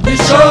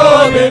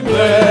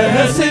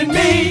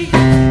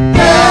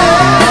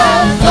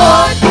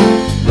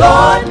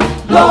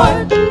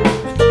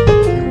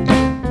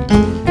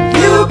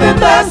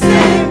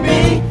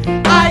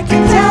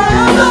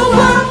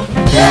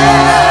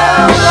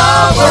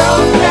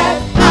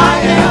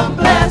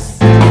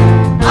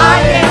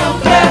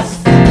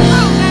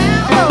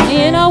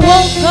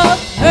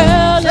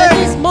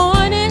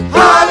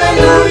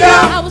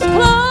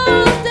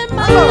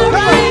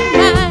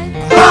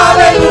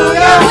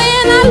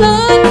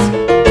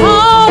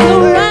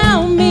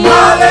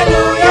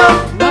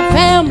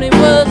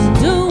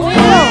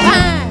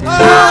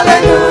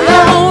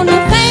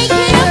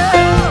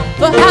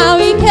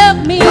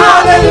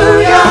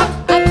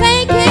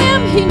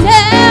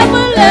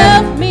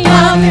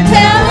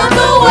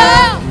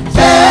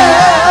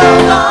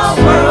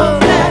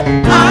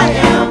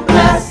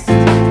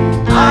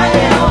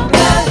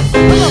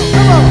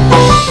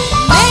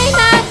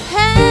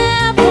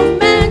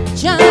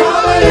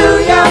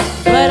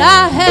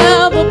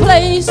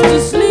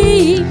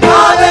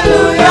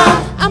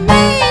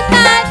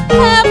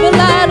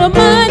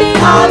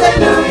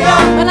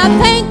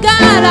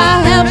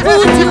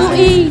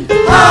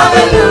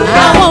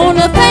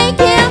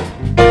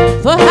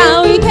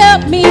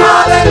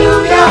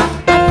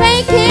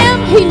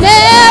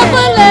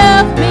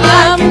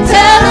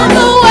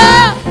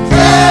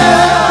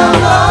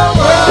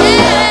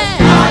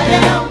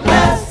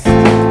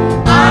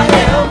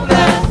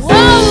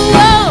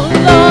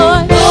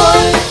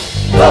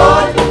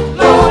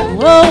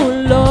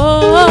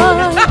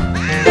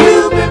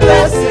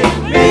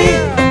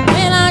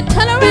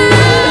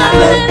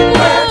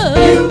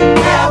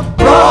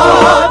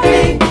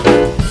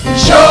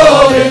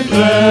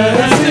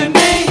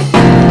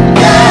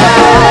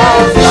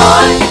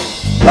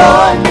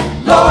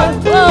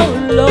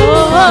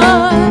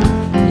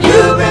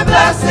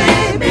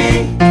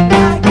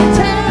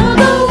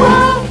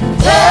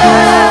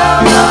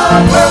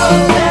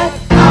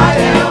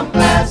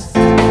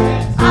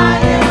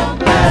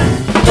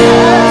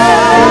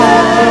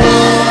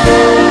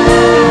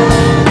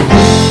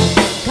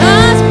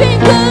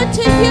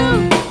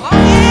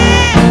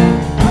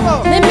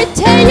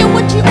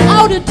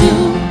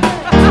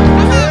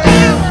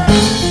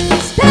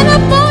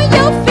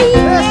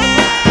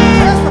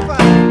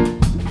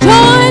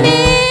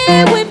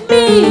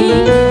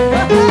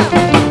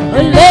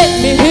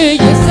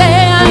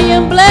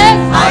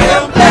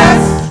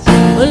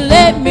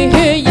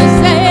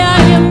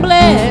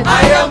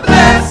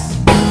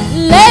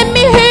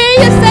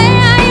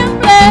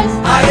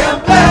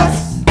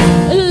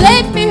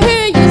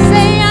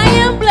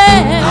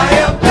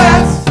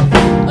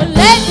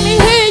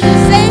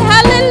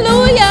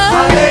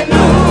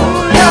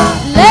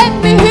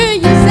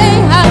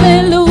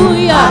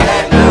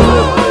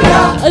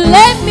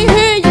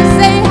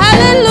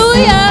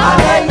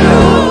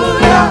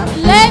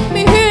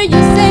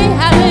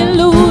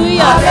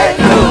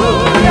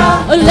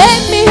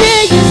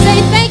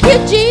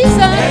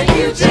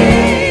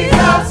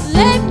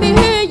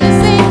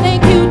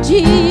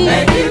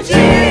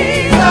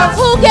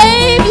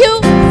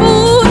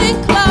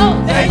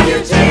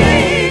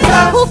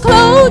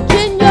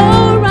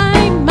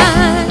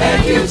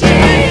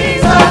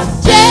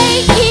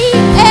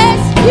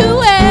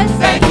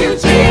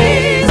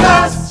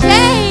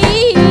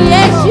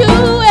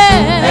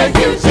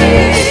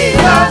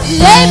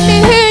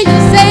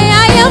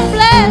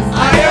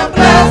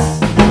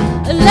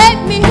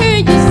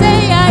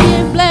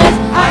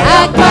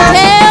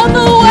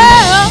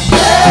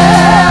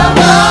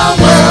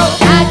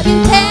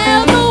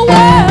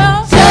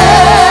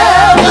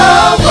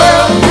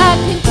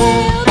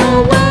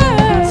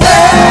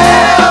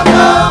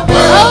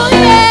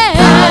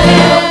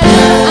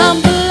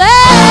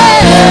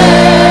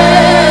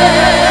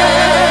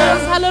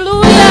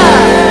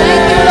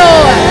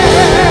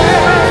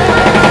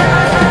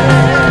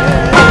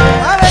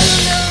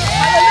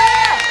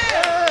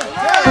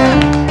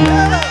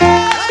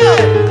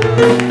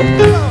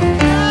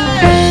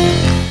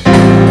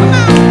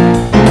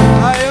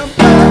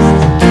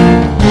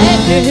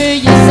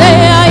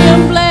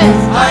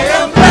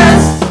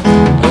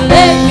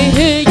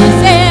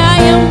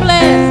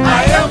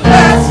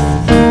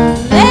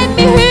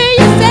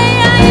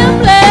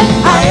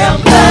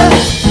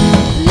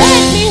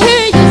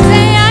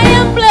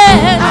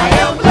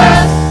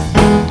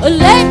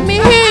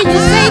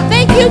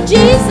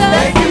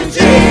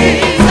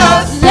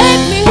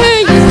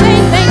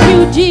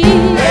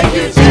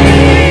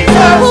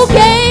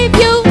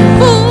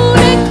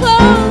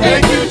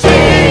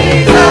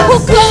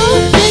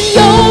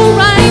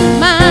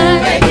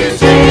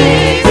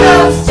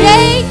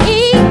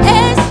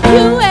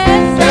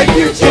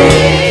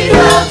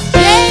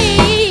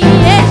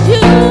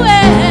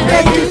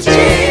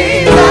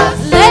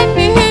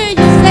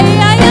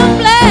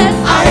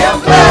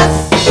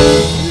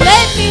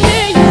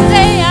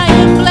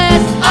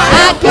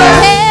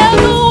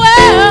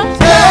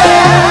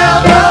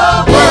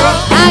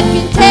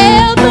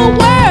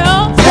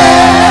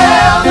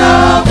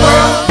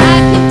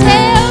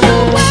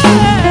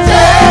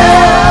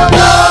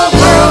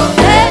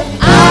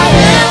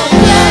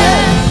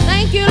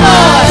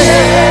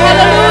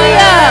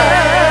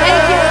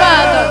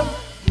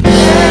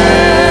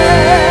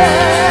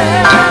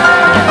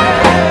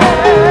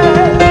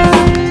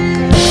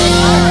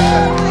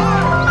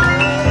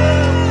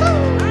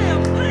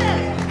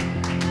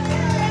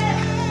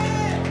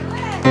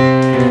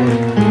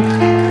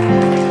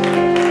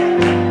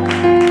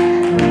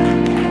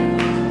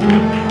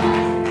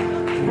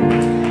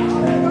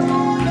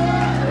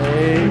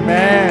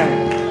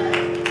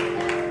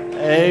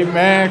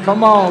 Amen.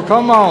 Come on,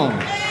 come on.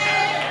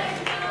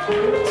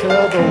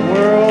 Tell the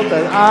world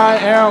that I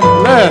am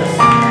blessed.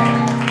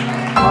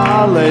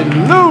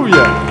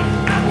 Hallelujah.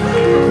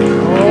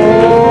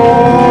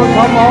 Oh,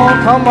 come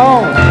on, come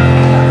on.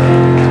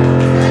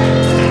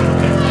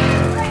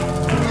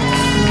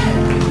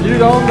 You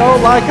don't know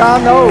like I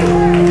know.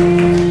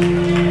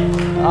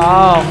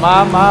 Oh,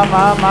 my.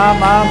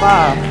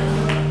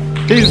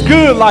 He's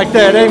good like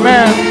that,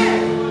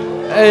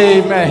 amen.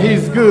 Amen.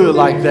 He's good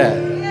like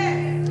that.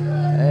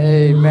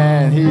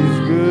 Amen. He's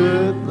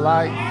good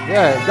like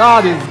that.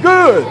 God is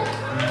good.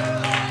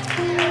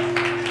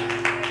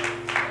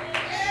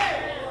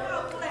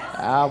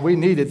 We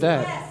needed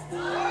that.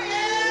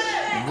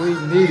 We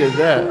needed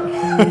that.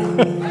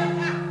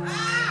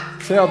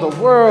 Tell the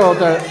world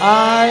that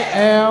I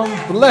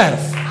am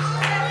blessed.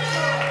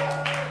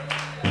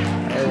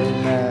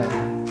 Amen.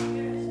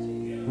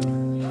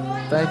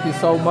 Thank you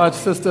so much,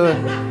 Sister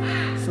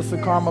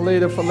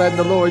Carmelita, for letting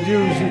the Lord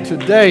use you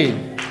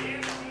today.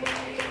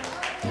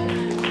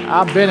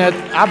 I've been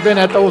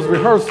at those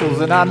rehearsals,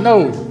 and I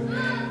know.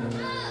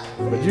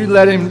 But you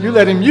let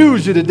him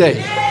use you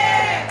today.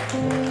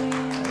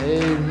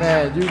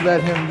 Amen. You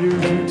let him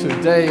use you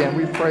today, and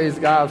we praise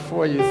God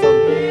for you.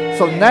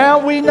 So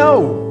now we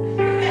know.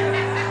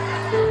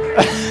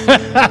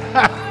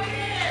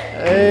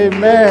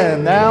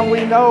 Amen. Now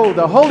we know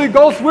the Holy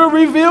Ghost will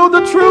reveal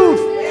the truth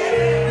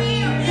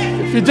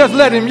if you just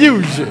let him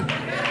use you.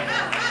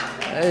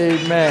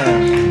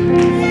 Amen.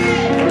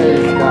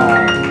 Praise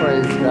God.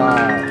 Praise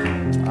God.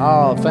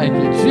 Oh, thank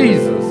you,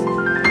 Jesus.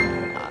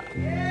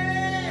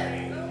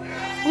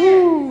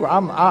 Woo,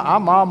 I'm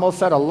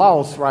almost at a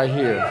loss right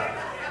here.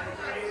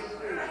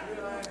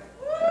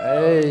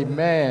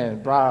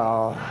 Amen.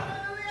 Bro.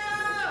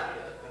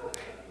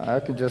 I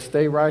could just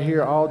stay right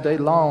here all day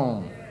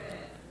long.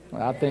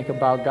 When I think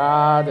about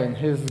God and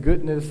his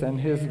goodness and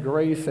his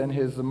grace and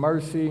his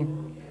mercy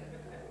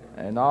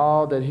and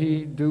all that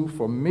he do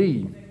for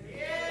me,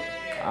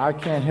 I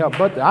can't help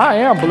but I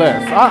am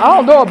blessed. I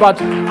don't know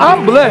about you.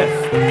 I'm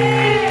blessed.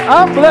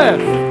 I'm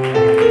blessed.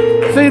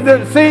 See,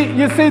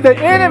 the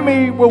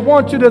enemy will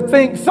want you to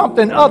think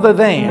something other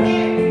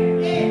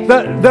than.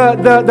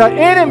 The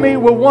enemy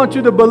will want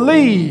you to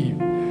believe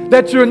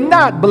that you're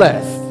not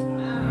blessed,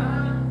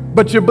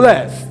 but you're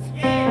blessed.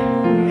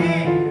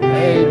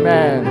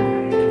 Amen.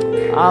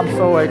 I'm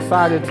so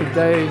excited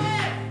today.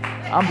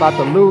 I'm about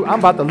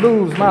to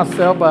lose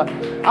myself, but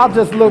I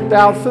just looked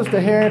out, Sister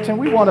Harrington.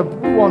 We want to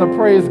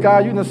praise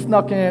God. You done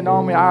snuck in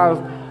on me,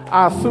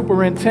 our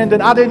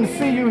superintendent. I didn't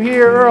see you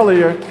here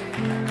earlier.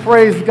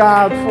 Praise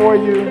God for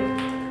you.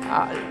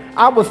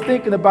 I was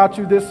thinking about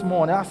you this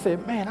morning. I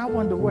said, man, I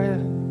wonder where.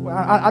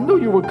 I knew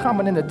you were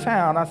coming into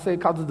town. I said,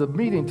 because of the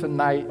meeting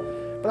tonight.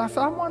 But I said,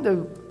 I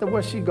wonder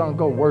where she gonna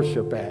go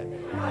worship at.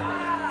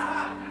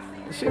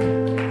 She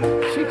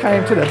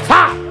came to the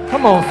top.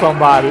 Come on,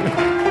 somebody.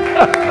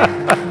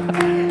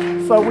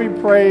 So we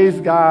praise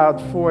God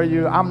for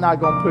you. I'm not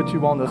going to put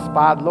you on the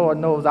spot. Lord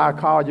knows I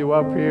called you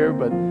up here,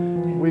 but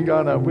we're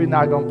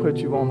not going to put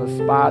you on the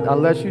spot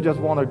unless you just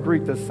want to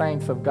greet the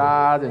saints of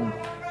God and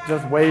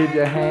just wave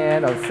your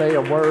hand or say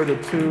a word or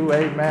two.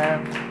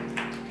 Amen.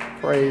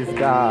 Praise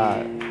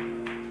God.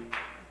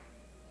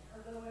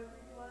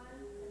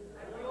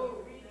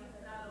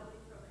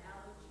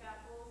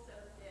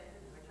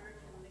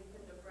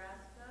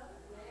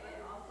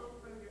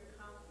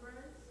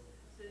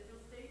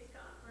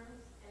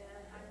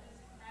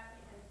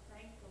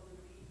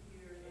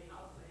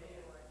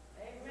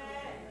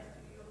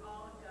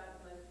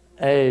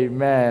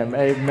 Amen.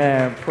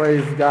 Amen.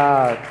 Praise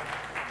God.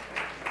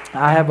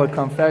 I have a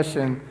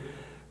confession.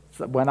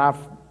 When I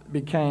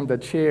became the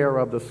chair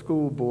of the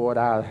school board,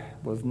 I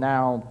was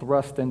now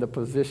thrust in the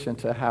position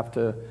to have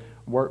to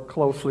work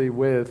closely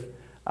with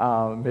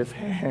Ms.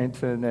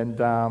 Harrington.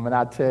 And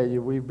I tell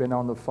you, we've been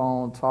on the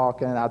phone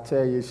talking. I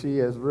tell you, she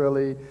has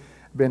really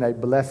been a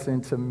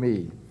blessing to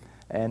me.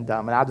 And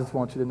I just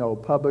want you to know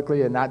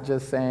publicly, and not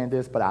just saying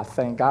this, but I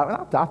thank God.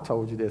 And I've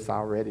told you this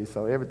already,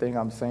 so everything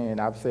I'm saying,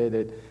 I've said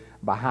it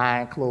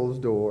behind closed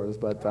doors,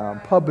 but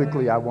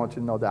publicly I want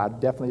you to know that I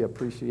definitely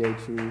appreciate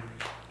you.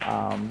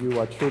 You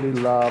are truly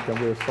loved, and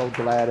we're so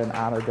glad and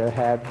honored to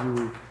have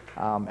you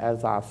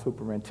as our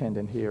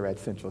superintendent here at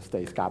Central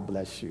States. God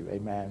bless you.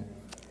 Amen.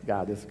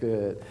 God is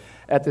good.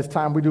 At this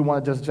time, we do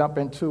want to just jump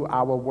into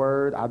our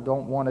word. I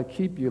don't want to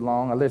keep you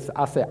long. Listen,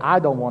 I say I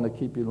don't want to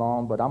keep you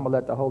long, but I'm going to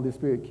let the Holy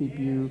Spirit keep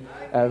you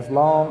as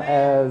long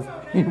as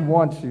he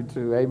wants you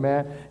to.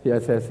 Amen.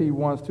 Yes, as he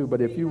wants to.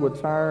 But if you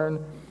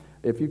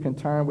can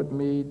turn with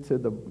me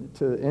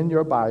to in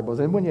your Bibles,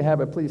 and when you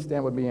have it, please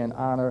stand with me in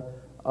honor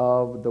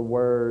of the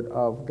Word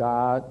of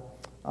God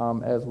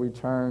as we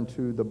turn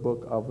to the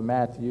book of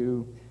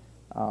Matthew,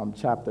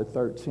 chapter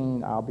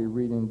 13. I'll be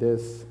reading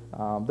this.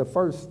 The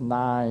first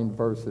 9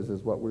 verses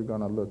is what we're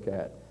going to look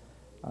at.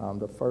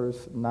 The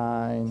first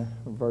 9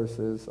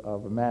 verses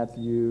of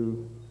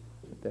Matthew.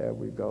 There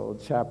we go,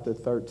 chapter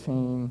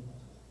 13.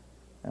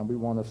 And we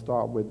want to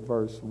start with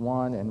verse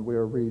 1, and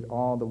we'll read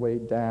all the way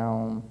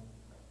down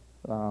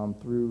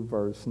through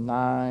verse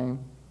 9.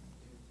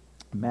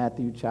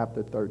 Matthew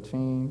chapter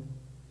 13.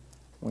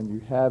 When you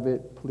have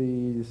it,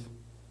 please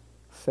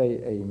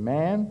say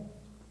amen.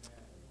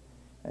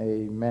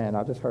 Amen.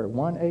 I just heard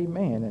one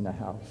amen in the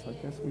house. I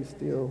guess we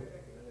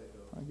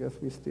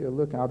still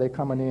looking. Oh, they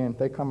coming in.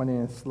 They coming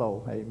in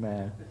slow.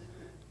 Amen.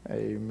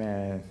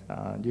 Amen.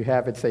 You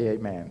have it. Say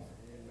amen.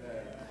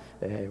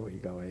 There we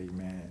go.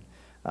 Amen.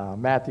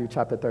 Matthew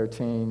chapter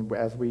 13.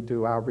 As we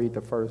do, I'll read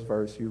the first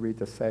verse. You read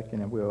the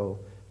second, and we'll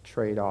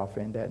trade off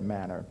in that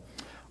manner.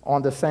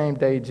 On the same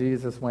day,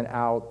 Jesus went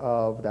out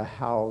of the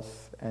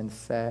house and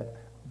sat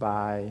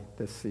by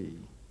the sea.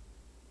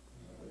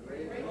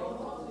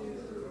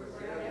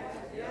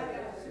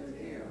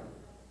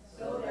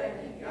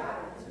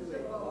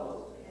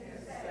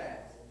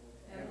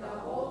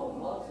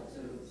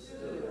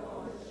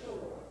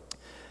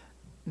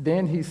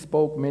 Then he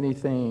spoke many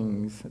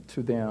things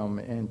to them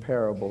in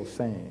parables,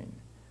 saying,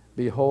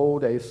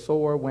 Behold, a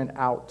sower went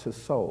out to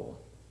sow.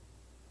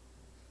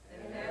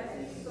 And as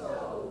he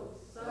sowed,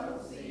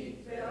 some seed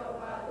fell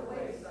by the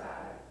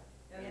wayside,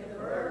 and the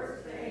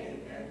birds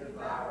came and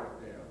devoured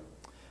them.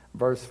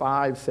 Verse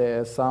 5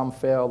 says, Some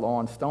fell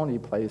on stony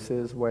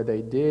places where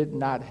they did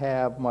not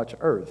have much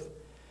earth,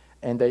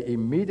 and they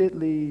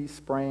immediately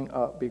sprang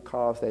up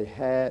because they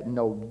had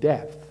no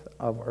depth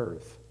of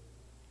earth.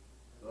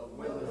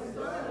 When the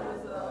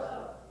sun was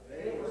up,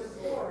 they were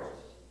scorched,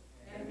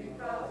 and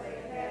because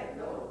they had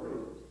no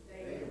root,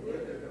 they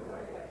withered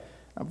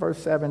away. Verse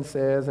 7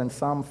 says, And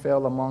some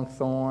fell among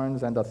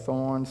thorns, and the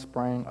thorns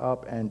sprang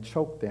up and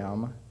choked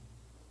them.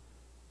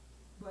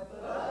 But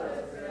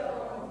others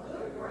fell on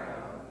good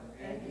ground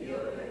and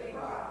yielded a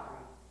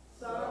crop,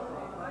 some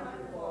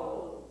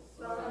 100-fold,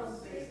 some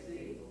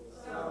 60,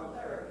 some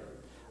 30.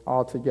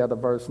 Altogether,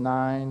 verse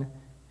 9,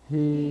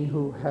 He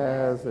who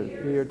has an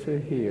ear to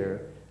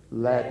hear,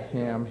 let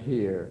him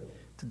hear.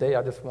 Today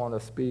I just want to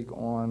speak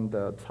on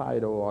the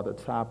title or the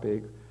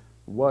topic,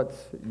 What's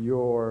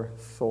Your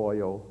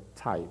Soil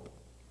Type?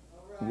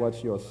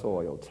 What's your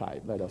soil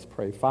type? Let us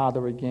pray.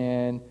 Father,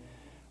 again,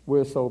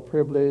 we're so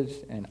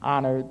privileged and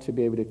honored to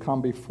be able to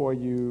come before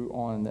you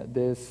on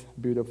this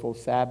beautiful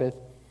Sabbath.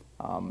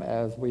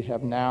 As we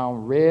have now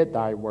read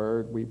thy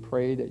word, we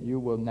pray that you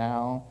will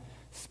now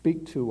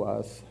speak to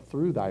us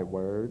through thy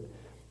word.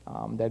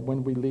 That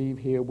when we leave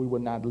here, we will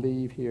not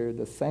leave here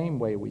the same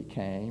way we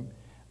came,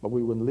 but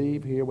we will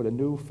leave here with a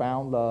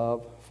newfound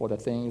love for the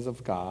things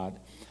of God.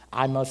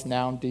 I must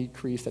now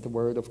decrease that the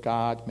word of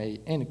God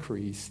may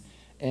increase.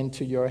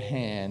 Into your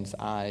hands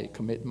I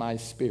commit my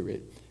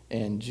spirit.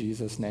 In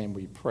Jesus' name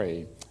we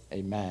pray.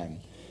 Amen.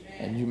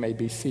 And you may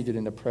be seated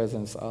in the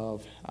presence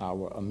of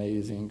our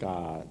amazing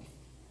God.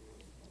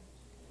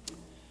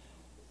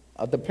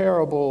 The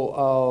parable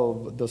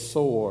of the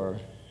sower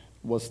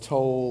was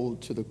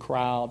told to the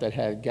crowd that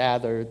had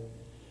gathered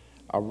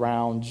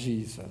around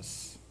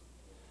Jesus.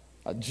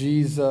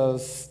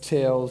 Jesus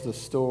tells the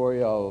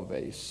story of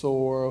a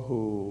sower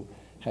who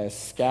has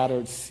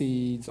scattered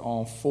seeds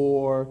on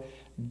 4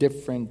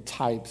 different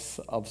types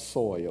of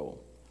soil.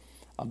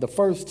 The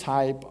first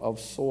type of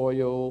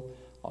soil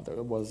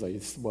was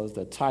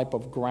the type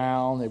of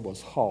ground. It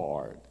was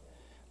hard.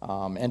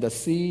 And the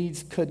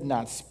seeds could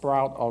not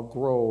sprout or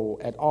grow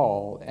at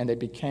all, and they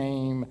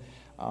became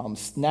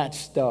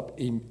snatched up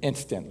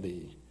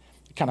instantly.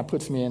 It kind of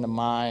puts me in the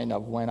mind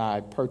of when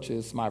I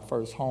purchased my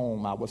first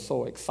home. I was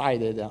so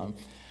excited.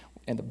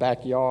 In the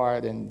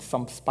backyard and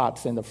some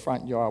spots in the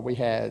front yard, we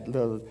had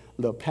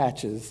little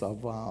patches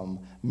of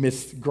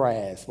missed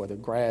grass where the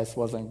grass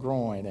wasn't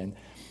growing. And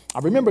I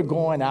remember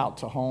going out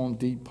to Home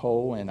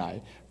Depot and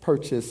I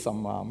purchased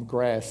some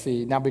grass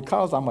seed. Now,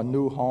 because I'm a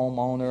new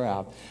homeowner,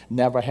 I've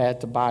never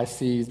had to buy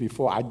seeds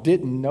before. I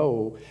didn't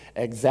know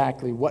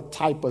exactly what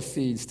type of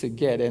seeds to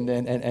get.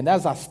 And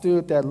as I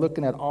stood there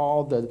looking at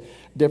all the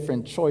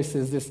different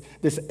choices,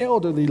 this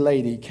elderly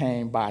lady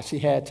came by. She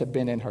had to have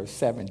been in her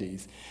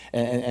 70s.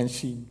 And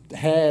she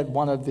had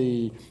one of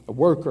the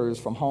workers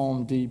from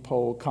Home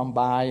Depot come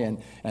by,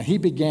 and he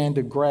began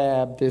to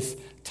grab this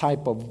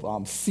type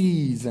of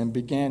seeds and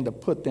began to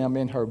put them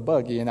in her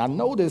buggy. And I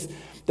noticed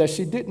that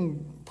she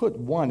didn't put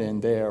 1 in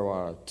there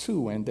or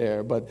 2 in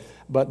there,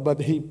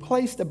 but he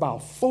placed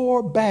about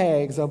 4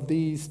 bags of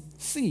these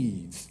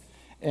seeds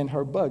in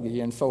her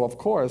buggy. And so, of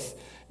course,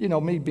 you know,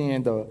 me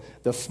being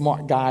the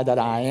smart guy that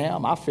I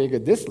am, I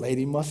figured this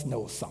lady must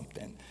know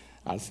something.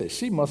 I said,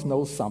 she must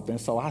know something.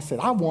 So I said,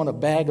 I want a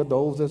bag of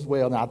those as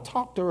well. And I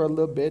talked to her a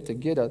little bit to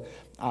get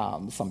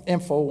some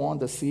info on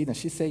the seed. And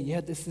she said,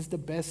 yeah, this is the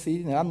best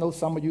seed. And I know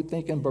some of you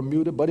thinking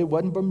Bermuda, but it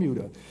wasn't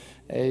Bermuda.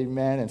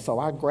 Amen. And so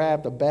I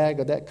grabbed a bag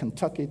of that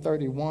Kentucky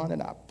 31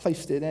 and I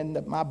placed it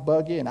in my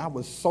buggy. And I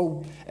was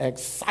so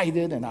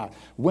excited. And I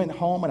went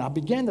home and I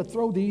began to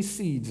throw these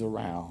seeds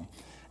around.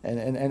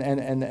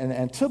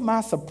 And to my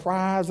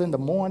surprise in the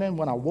morning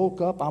when I woke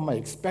up, I'm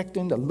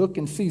expecting to look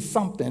and see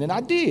something. And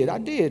I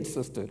did,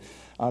 Sister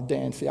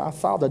Dancy. I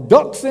saw the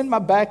ducks in my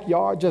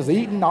backyard just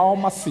eating all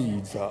my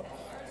seeds up.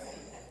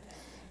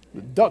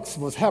 The ducks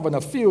was having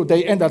a field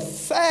day, and the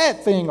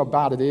sad thing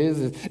about it is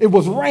it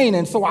was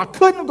raining, so I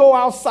couldn't go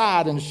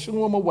outside and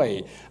shoo them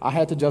away. I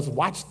had to just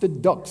watch the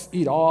ducks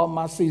eat all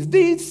my seeds.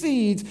 These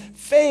seeds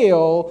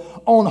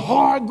fell on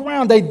hard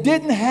ground. They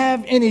didn't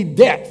have any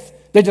depth.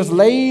 They just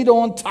laid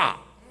on top.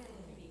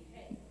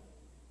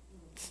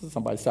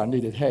 Somebody said I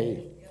needed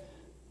hay.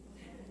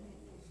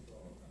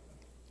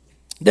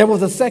 There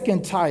was a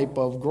second type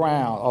of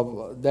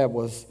ground that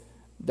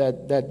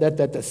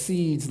the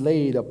seeds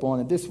laid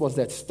upon it. This was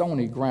that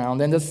stony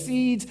ground. And the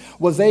seeds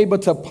was able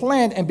to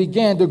plant and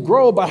began to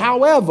grow. But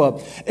however,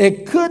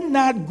 it could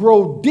not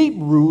grow deep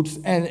roots,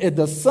 and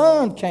the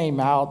sun came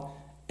out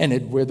and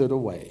it withered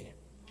away.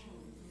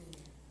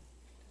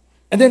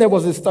 And then there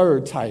was this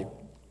third type.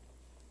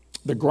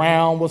 The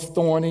ground was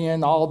thorny,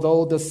 and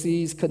although the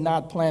seeds could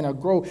not plant or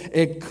grow,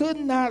 it could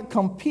not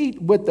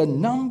compete with the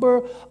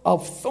number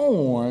of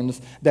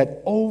thorns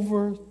that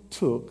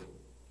overtook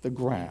the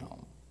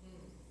ground.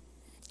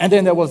 And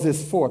then there was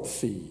this fourth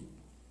seed.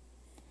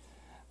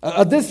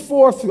 This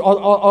fourth,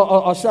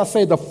 or shall I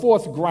say the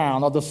fourth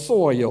ground, or the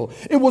soil,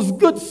 it was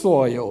good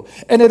soil,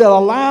 and it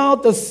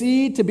allowed the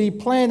seed to be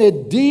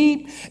planted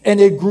deep,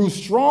 and it grew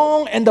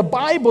strong. And the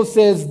Bible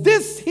says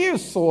this here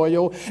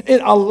soil,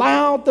 it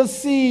allowed the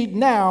seed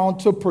now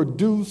to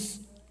produce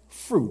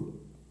fruit.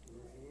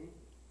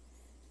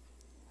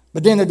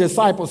 But then the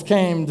disciples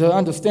came to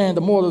understand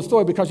the moral of the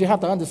story, because you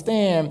have to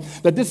understand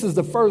that this is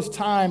the first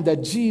time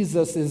that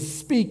Jesus is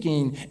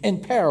speaking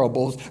in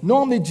parables.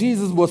 Normally,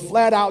 Jesus would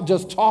flat out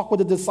just talk with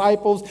the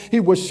disciples. He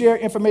would share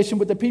information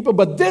with the people.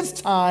 But this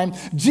time,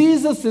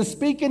 Jesus is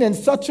speaking in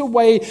such a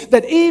way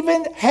that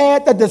even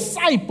had the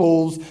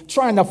disciples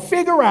trying to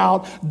figure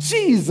out,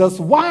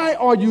 Jesus, why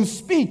are you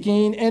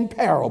speaking in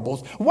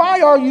parables? Why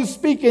are you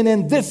speaking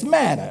in this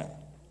manner?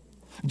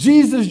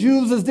 Jesus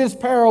uses this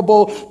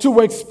parable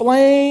to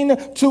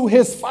explain to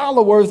his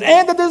followers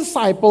and the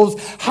disciples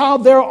how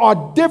there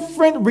are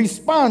different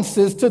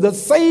responses to the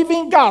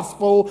saving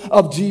gospel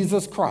of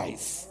Jesus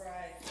Christ.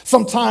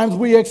 Sometimes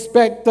we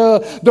expect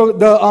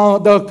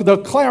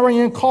the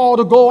clarion call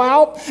to go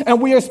out,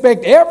 and we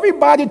expect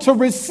everybody to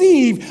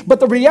receive. But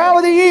the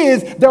reality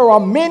is there are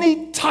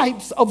many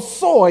types of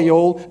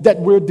soil that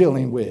we're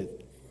dealing with.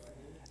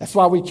 That's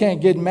why we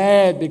can't get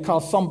mad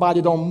because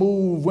somebody don't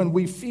move when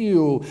we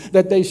feel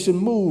that they should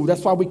move.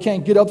 That's why we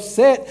can't get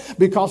upset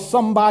because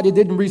somebody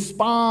didn't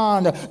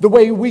respond the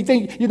way we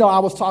think. You know, I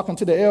was talking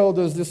to the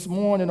elders this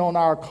morning on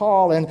our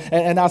call,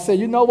 and I said,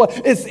 you know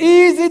what? It's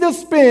easy to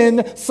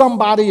spend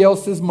somebody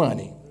else's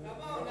money.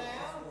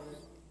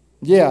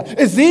 Yeah,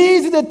 it's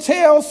easy to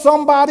tell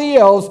somebody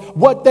else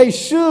what they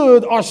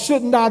should or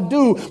should not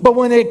do. But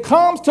when it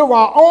comes to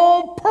our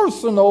own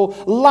personal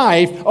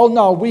life, oh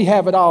no, we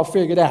have it all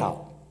figured out.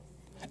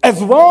 As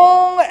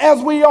wrong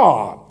as we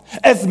are,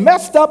 as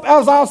messed up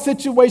as our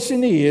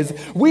situation is,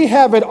 we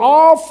have it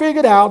all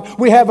figured out,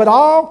 we have it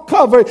all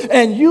covered,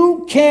 and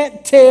you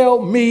can't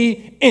tell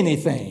me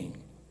anything.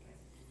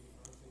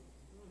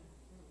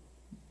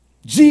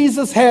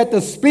 Jesus had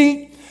to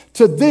speak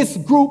to this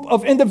group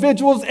of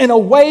individuals in a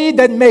way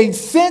that made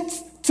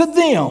sense to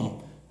them.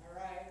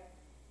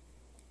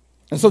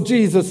 And so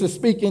Jesus is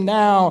speaking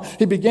now.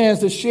 He begins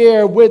to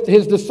share with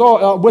his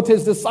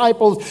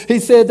disciples. He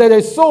said that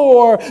a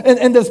sower,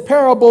 in this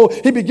parable,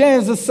 he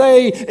begins to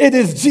say, it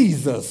is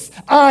Jesus.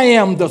 I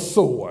am the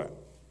sower.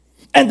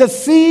 And the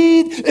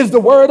seed is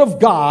the word of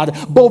God.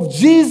 Both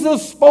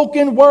Jesus'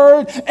 spoken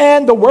word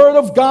and the word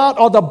of God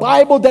are the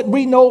Bible that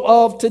we know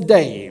of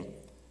today.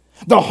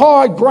 The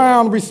hard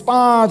ground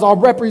responds or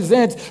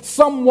represents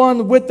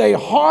someone with a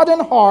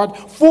hardened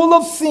heart full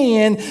of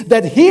sin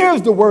that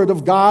hears the word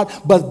of God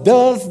but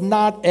does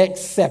not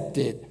accept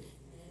it.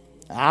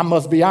 I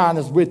must be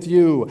honest with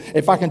you.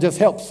 If I can just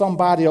help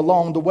somebody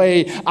along the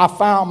way, I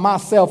found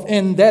myself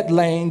in that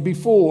lane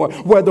before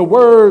where the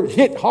word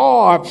hit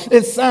hard.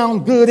 It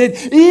sounded good.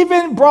 It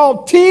even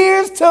brought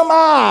tears to my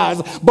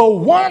eyes. But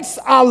once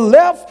I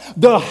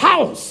left the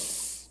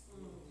house,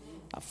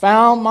 I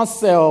found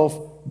myself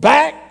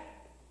back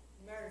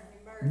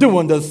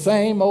doing the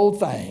same old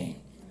thing.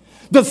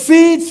 The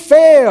seeds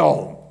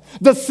fell.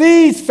 The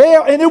seeds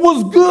fell, and it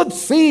was good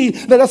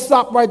seed. Let us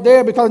stop right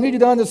there because I need you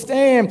to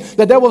understand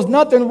that there was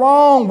nothing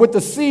wrong with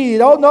the seed.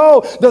 Oh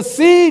no, the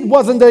seed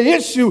wasn't the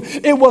issue.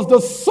 It was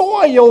the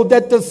soil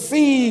that the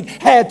seed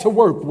had to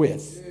work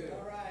with.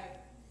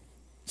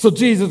 So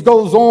Jesus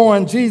goes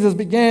on. Jesus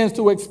begins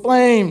to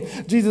explain.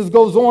 Jesus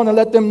goes on and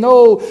let them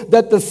know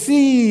that the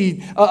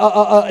seed that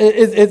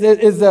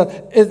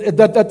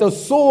the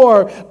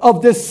sower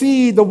of this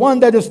seed, the one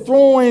that is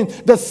throwing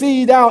the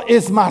seed out,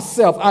 is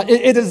myself.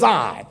 It is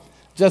I.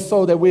 Just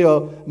so that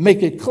we'll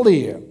make it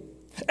clear.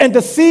 And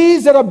the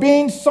seeds that are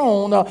being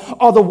sown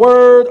are the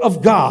word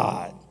of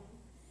God.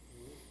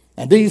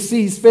 And these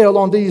seeds fell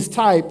on these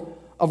type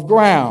of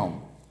ground.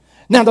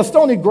 Now, the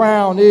stony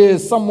ground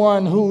is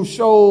someone who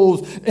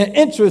shows an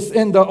interest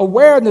in the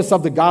awareness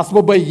of the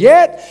gospel, but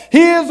yet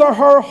his or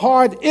her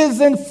heart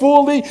isn't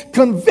fully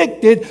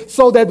convicted,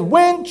 so that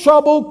when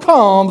trouble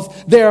comes,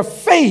 their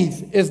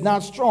faith is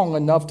not strong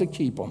enough to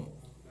keep them.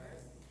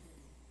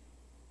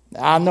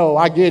 I know,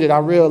 I get it. I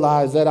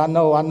realize that. I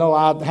know.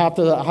 I have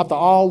to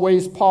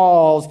always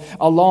pause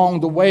along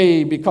the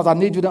way because I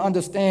need you to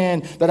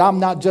understand that I'm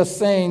not just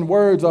saying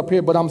words up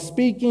here, but I'm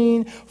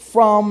speaking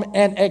from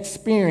an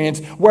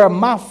experience where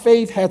my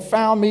faith had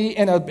found me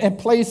in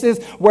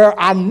places where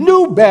I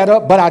knew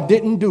better, but I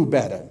didn't do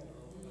better.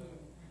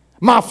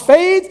 My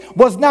faith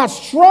was not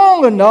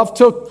strong enough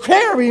to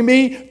carry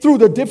me through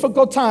the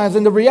difficult times.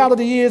 And the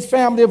reality is,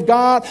 family of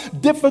God,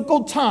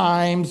 difficult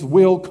times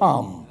will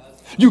come.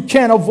 You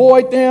can't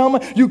avoid them.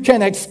 You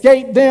can't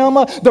escape them.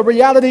 The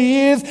reality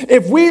is,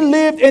 if we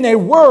lived in a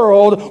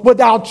world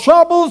without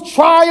troubles,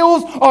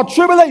 trials, or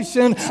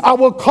tribulation, I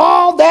will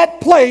call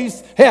that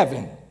place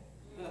heaven.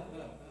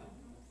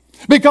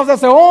 Because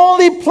that's the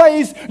only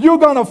place you're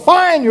going to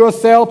find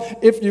yourself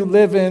if you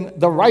live in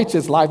the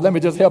righteous life. Let me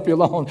just help you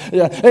along.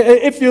 Yeah.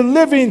 If you're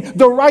living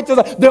the righteous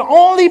life, the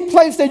only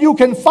place that you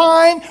can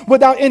find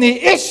without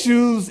any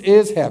issues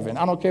is heaven.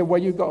 I don't care where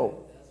you go.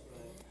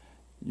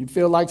 You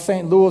feel like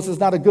St. Louis is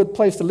not a good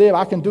place to live.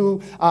 I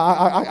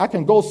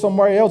can go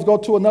somewhere else, go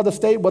to another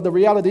state. But the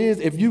reality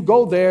is, if you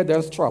go there,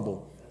 there's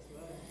trouble.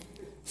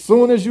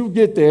 Soon as you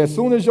get there, as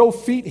soon as your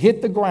feet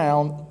hit the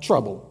ground,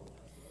 trouble.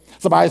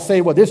 Somebody say,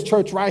 well, this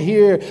church right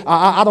here,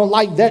 I don't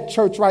like that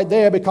church right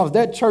there because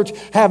that church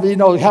have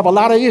a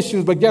lot of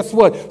issues. But guess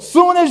what?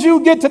 Soon as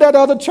you get to that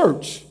other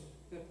church,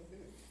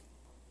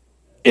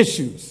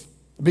 issues,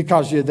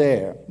 because you're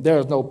there.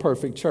 There's no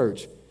perfect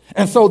church.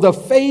 And so the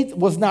faith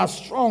was not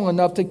strong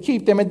enough to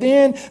keep them. And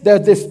then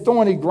there's this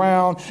thorny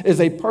ground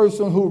is a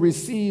person who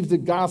receives the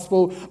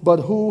gospel, but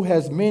who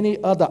has many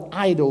other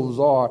idols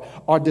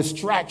or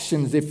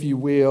distractions, if you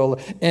will,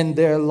 in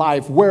their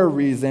life.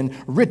 Worries and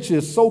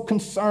riches, so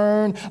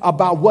concerned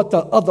about what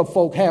the other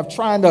folk have,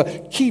 trying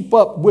to keep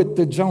up with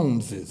the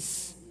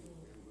Joneses.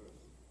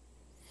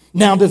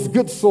 Now, this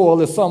good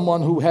soil is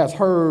someone who has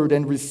heard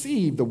and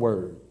received the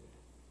word.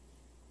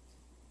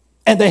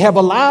 And they have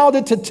allowed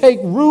it to take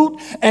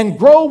root and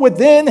grow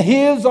within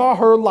his or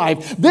her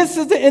life. This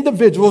is the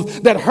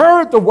individuals that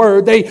heard the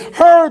word. They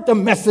heard the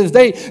message.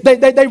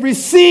 They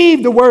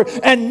received the word.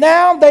 And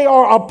now they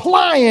are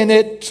applying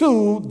it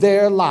to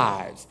their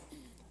lives.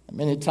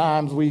 Many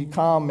times we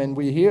come and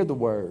we hear the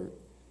word.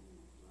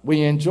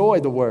 We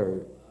enjoy the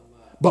word.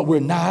 But we're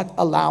not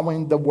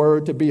allowing the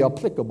word to be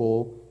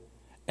applicable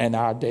in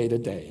our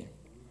day-to-day.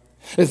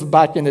 It's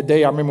back in the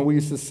day, I remember we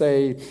used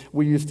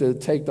to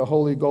take the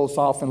Holy Ghost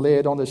off and lay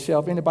it on the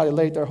shelf. Anybody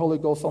laid their Holy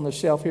Ghost on the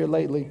shelf here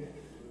lately?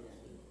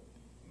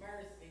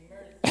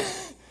 Mercy.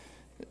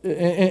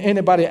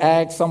 Anybody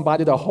ask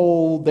somebody to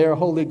hold their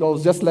Holy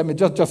Ghost? Just let me,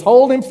 just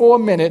hold him for a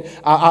minute.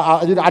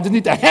 I just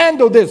need to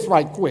handle this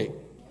right quick.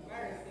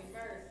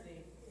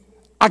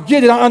 I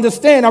get it. I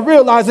understand. I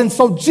realize. And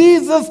so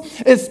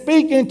Jesus is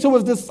speaking to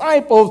his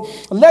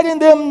disciples, letting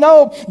them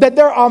know that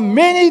there are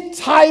many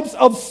types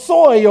of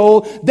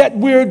soil that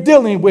we're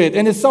dealing with.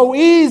 And it's so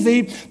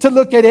easy to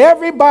look at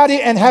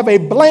everybody and have a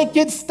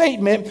blanket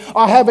statement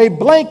or have a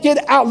blanket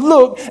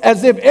outlook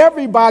as if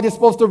everybody's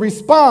supposed to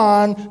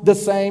respond the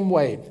same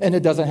way. And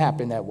it doesn't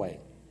happen that way.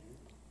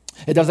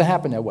 It doesn't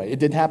happen that way. It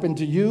didn't happen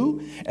to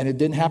you, and it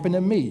didn't happen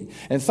to me.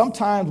 And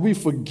sometimes we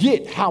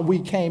forget how we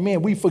came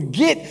in. We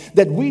forget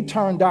that we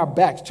turned our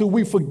backs to.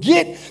 We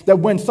forget that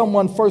when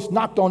someone first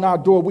knocked on our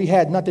door, we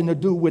had nothing to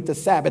do with the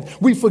Sabbath.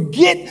 We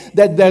forget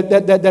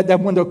that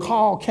when the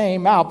call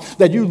came out,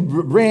 that you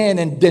ran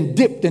and then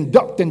dipped and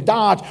ducked and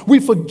dodged.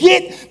 We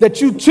forget that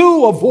you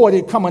too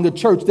avoided coming to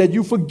church. That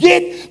you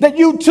forget that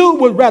you too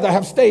would rather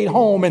have stayed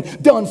home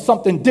and done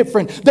something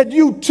different. That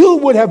you too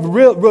would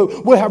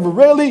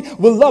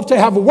love to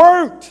have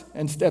worked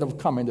instead of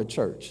coming to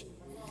church.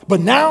 But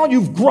now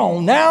you've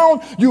grown.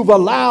 Now you've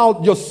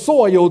allowed your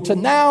soil to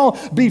now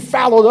be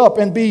followed up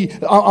and be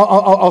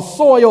a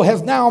soil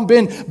has now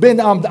been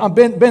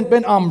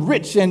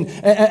rich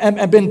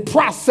and been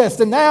processed.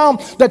 And now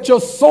that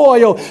your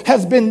soil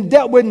has been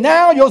dealt with,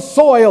 now your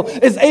soil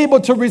is able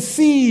to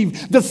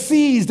receive the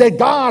seeds that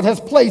God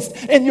has placed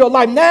in your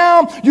life.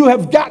 Now you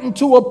have gotten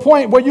to a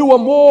point where you are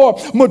more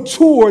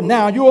mature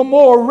now. You are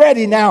more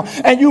ready now.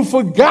 And you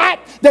forgot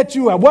that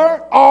you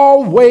weren't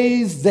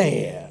always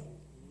there.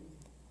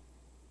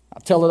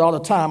 I tell it all the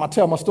time. I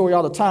tell my story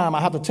all the time.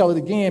 I have to tell it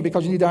again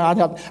because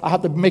I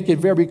have to make it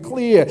very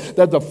clear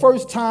that the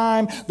first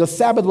time the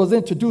Sabbath was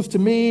introduced to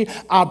me,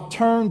 I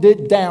turned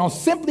it down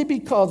simply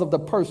because of the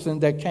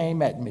person that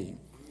came at me.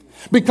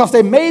 Because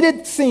they made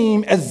it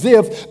seem as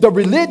if the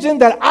religion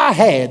that I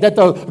had, that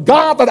the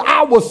God that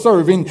I was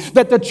serving,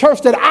 that the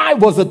church that I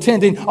was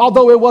attending,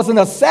 although it wasn't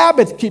a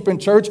Sabbath-keeping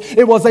church,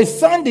 it was a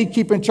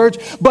Sunday-keeping church,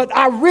 but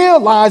I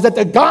realized that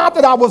the God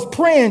that I was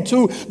praying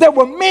to, there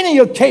were many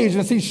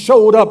occasions he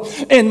showed up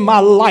in my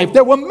life.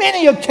 There were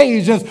many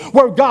occasions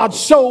where God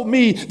showed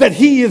me that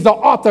he is the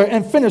author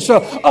and finisher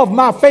of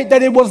my faith,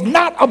 that it was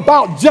not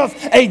about just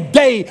a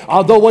day,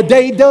 although a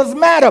day does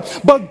matter,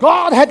 but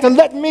God had to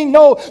let me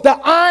know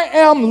that I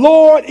am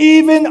Lord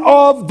even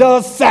of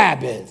the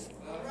Sabbath.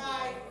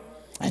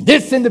 And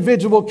this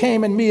individual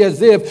came in me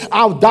as if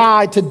I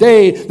died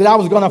today, that I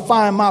was going to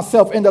find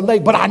myself in the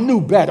lake. But I knew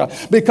better,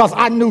 because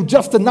I knew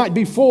just the night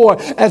before,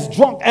 as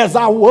drunk as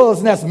I was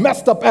and as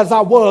messed up as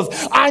I was,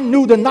 I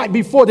knew the night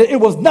before that it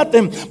was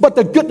nothing but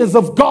the goodness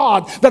of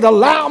God that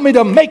allowed me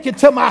to make it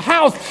to my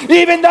house,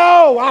 even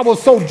though I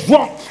was so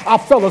drunk I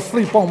fell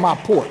asleep on my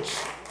porch.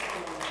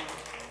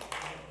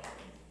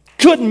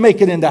 Couldn't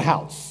make it in the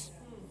house.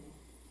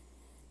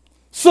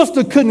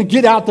 Sister couldn't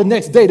get out the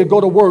next day to go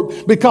to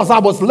work because I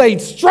was laid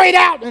straight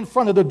out in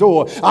front of the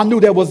door. I knew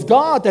there was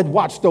God that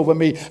watched over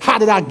me. How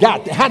did I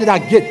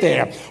get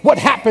there? What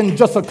happened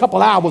just a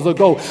couple hours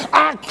ago?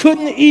 I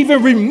couldn't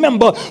even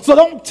remember. So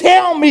don't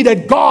tell me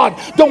that God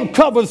don't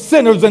cover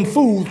sinners and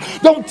fools.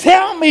 Don't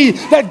tell me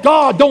that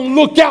God don't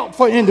look out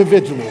for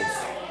individuals.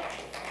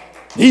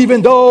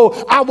 Even though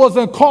I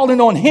wasn't calling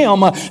on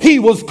him, he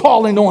was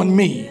calling on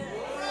me.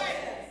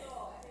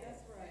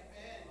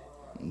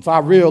 So I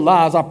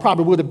realized I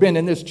probably would have been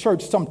in this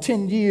church some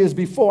 10 years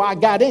before I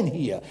got in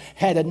here,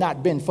 had it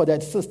not been for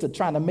that sister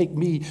trying to make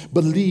me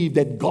believe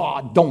that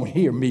God don't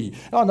hear me.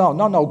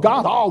 No.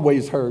 God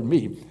always heard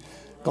me.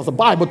 Because the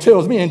Bible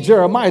tells me in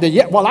Jeremiah that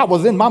yet while I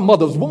was in my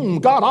mother's womb,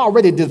 God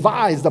already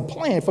devised a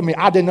plan for me.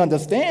 I didn't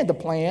understand the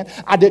plan.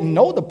 I didn't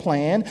know the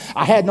plan.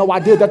 I had no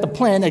idea that the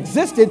plan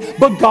existed,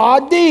 but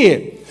God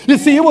did. You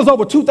see, it was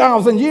over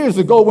 2,000 years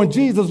ago when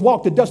Jesus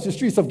walked the dusty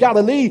streets of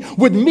Galilee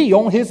with me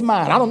on his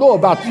mind. I don't know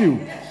about you,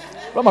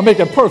 but I'm going to make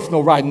it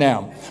personal right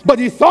now. But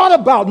he thought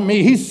about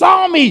me. He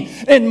saw me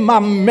in my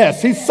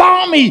mess. He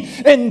saw me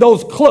in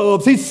those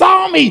clubs. He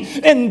saw me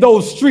in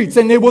those streets.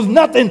 And it was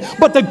nothing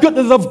but the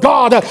goodness of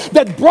God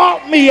that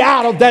brought me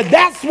out of that.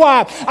 That's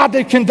why I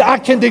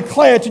can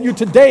declare to you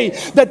today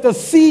that the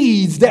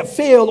seeds that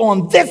fell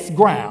on this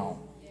ground,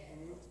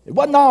 it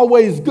wasn't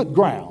always good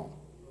ground.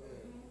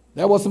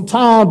 There was some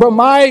time, Brother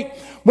Mike,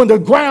 when the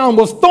ground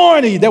was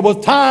thorny. There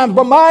was times,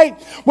 Brother Mike,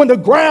 when the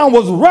ground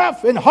was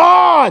rough and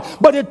hard,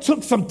 but it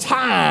took some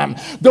time.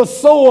 The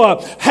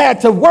sower had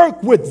to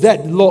work with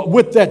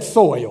that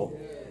soil.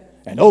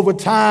 And over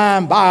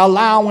time, by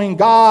allowing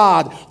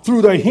God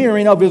through the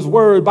hearing of his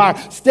word, by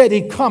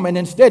steady coming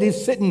and steady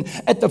sitting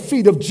at the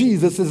feet of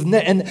Jesus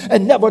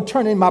and never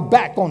turning my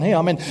back on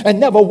him and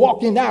never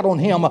walking out on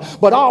him,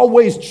 but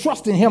always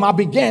trusting him, I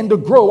began to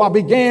grow.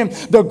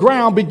 The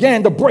ground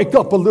began to break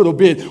up a little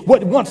bit.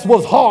 What once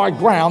was hard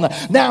ground,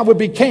 now it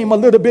became a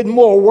little bit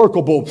more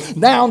workable.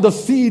 Now the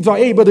seeds are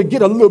able to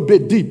get a little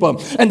bit deeper.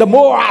 And the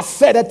more I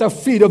sat at the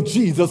feet of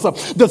Jesus,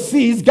 the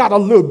seeds got a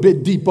little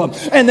bit deeper,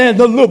 and then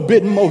a little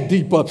bit more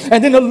deeper,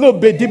 and then a little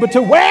bit deeper,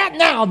 to where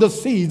now the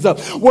seeds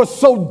were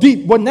so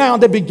deep where now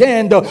they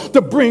began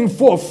to bring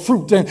forth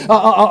fruit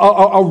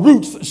and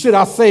roots, should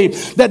I say,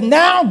 that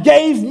now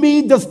gave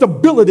me the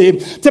stability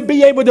to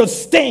be able to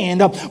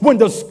stand when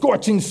the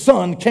scorching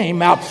sun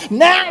came out.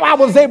 Now I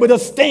was able to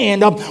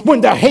stand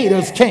when the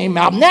haters came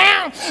out.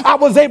 Now I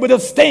was able to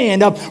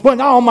stand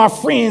when all my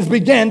friends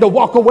began to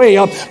walk away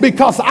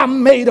because I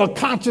made a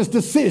conscious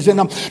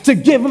decision to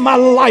give my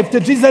life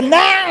to Jesus.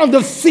 Now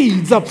the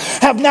seeds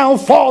have now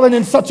fallen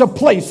in such a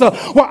place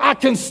where I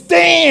can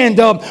stand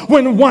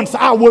when once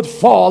I would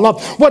fall.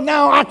 Well,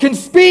 now I can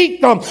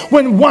speak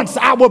when once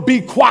I would be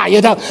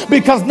quiet,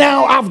 because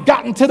now I've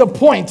gotten to the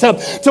point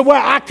to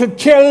where I could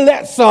care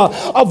less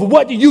of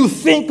what you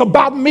think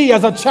about me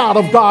as a child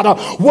of God.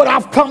 What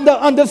I've come to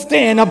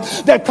understand,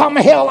 that come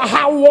hell or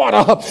high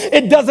water,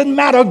 it doesn't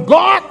matter.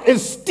 God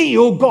is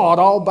still God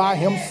all by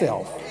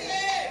himself.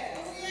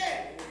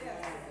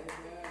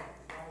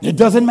 It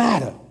doesn't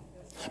matter.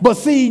 But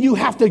see, you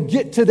have to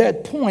get to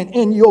that point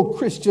in your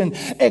Christian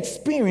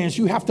experience.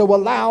 You have to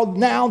allow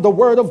now the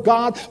word of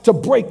God to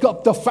break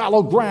up the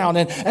fallow ground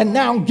and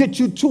now get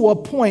you to a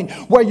point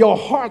where your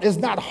heart is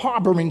not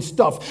harboring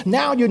stuff.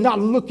 Now you're not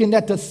looking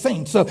at the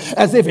saints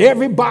as if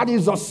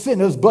everybody's a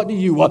sinners but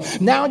you.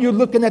 Now you're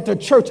looking at the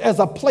church as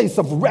a place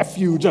of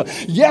refuge.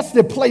 Yes,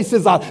 the place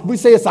is we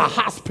say it's a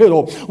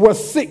hospital where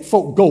sick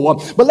folk go.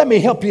 But let me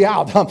help you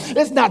out.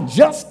 It's not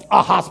just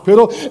a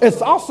hospital.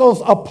 It's also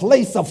a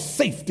place of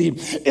safety.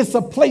 It's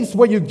a place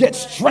where you get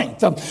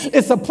strength.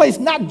 It's a place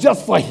not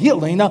just for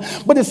healing,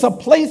 but it's a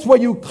place where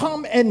you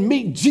come and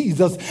meet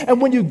Jesus. And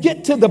when you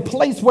get to the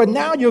place where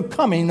now you're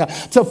coming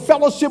to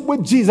fellowship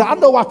with Jesus, I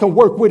know I can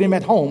work with him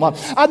at home.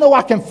 I know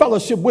I can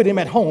fellowship with him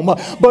at home.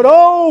 But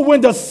oh,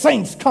 when the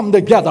saints come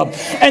together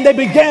and they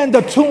began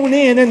to tune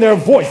in their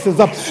voices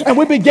and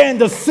we began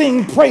to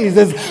sing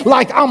praises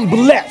like I'm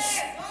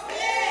blessed.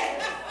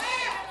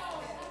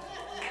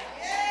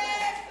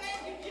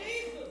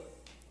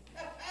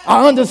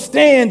 I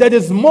understand that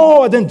it's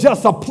more than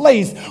just a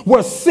place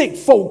where sick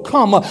folk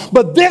come,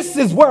 but this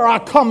is where I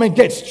come and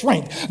get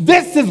strength.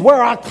 This is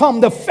where I come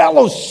to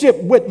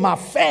fellowship with my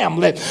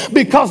family,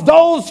 because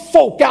those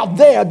folk out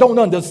there don't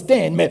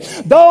understand me.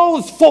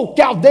 Those folk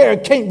out there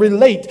can't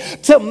relate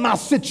to my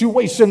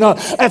situation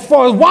as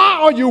far as why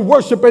are you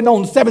worshiping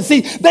on Sabbath.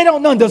 See, they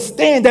don't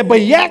understand that,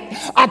 but yet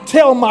I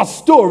tell my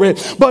story.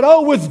 But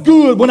oh, it's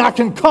good when I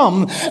can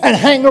come and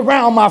hang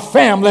around my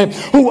family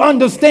who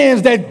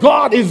understands that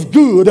God is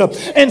good. good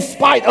in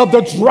spite of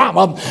the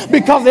drama,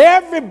 because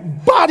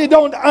everybody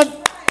don't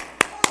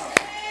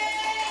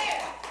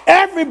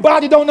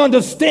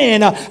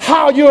understand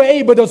how you're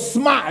able to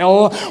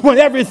smile when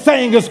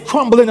everything is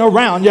crumbling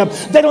around you.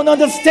 They don't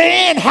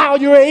understand how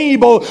you're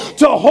able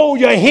to hold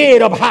your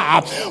head up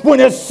high when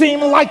it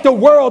seems like the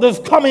world is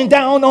coming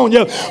down on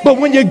you. But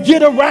when you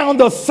get around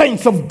the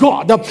saints of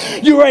God,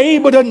 you are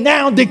able to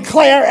now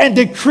declare and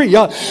decree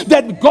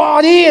that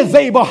God is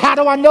able. How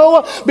do I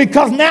know?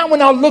 Because now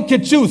when I look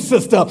at you,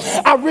 sister,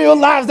 I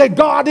realize that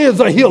God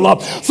is a healer.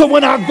 So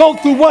when I go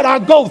through what I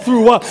go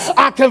through,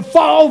 I can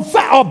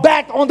fall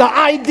back on the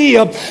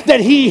idea that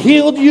he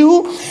healed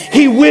you,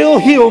 he will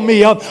heal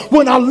me.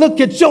 When I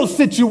look at your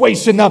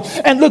situation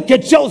and look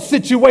at your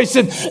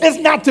situation, it's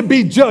not to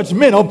be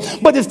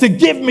judgmental, but it's to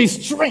give me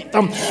strength.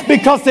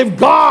 Because if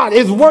God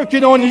is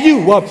working on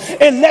you,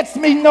 it lets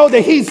me know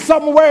that he's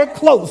somewhere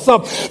close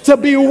to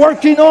be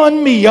working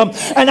on me,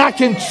 and I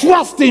can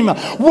trust him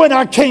when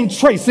I can't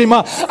trace him.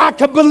 I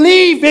can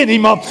believe in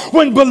him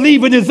when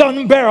believing is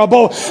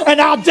unbearable, and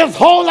I'll just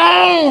hold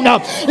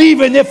on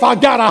even if I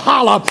gotta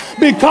holler,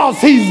 because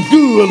he's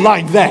good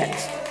like that.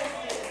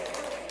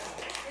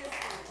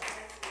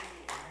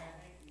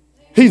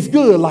 He's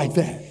good like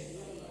that.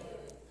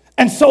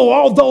 And so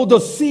although the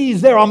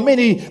seeds, there are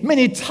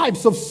many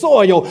types of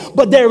soil,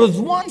 but there is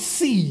one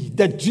seed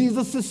that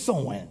Jesus is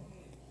sowing.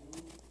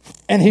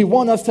 And he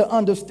wants us to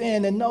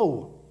understand and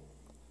know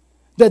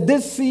that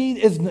this seed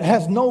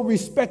has no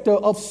respecter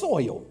of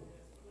soil.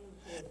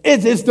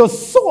 It is the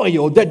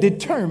soil that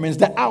determines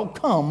the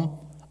outcome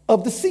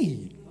of the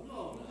seed.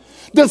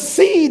 The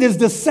seed is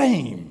the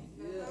same,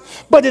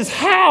 but it's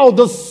how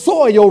the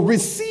soil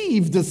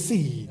receives the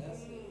seed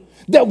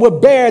that will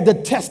bear the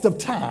test of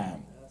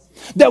time,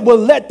 that will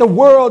let the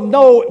world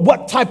know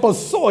what type of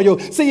soil.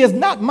 See, it's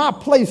not my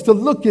place to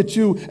look at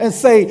you and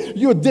say,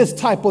 you're this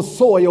type of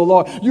soil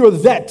or you're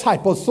that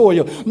type of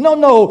soil.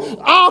 No,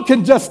 I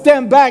can just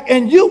stand back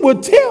and you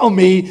will tell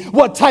me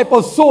what type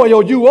of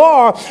soil you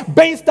are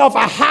based off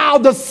of how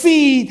the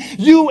seed,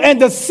 you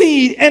and the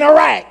seed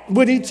interact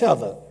with each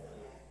other.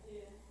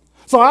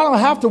 So I don't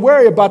have to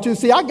worry about you.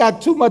 See, I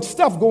got too much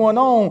stuff going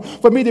on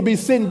for me to be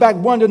sitting back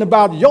wondering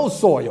about your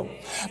soil.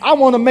 I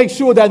want to make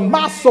sure that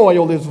my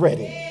soil is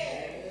ready.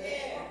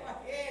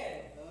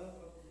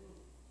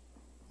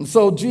 And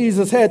so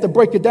Jesus had to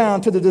break it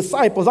down to the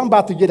disciples. I'm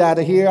about to get out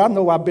of here. I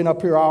know I've been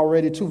up here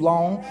already too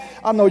long.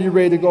 I know you're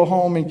ready to go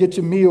home and get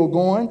your meal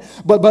going.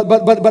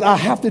 But I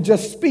have to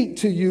just speak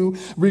to you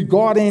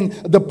regarding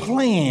the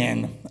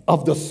plan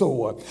of the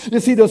sower. You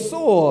see, the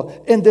sower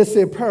in this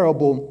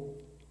parable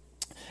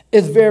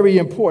is very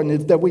important,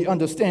 is that we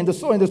understand. The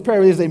sower in this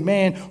parable is a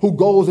man who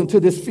goes into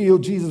this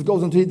field.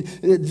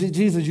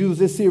 Jesus used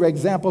this here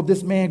example of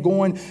this man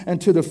going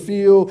into the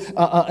field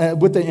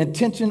with the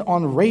intention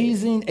on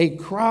raising a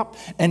crop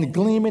and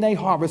gleaning a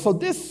harvest. So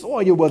this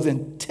soil was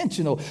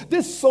intentional.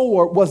 This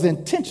sower was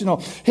intentional.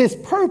 His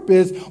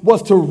purpose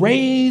was to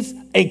raise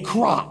a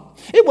crop.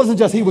 It wasn't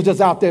just he was just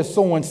out there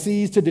sowing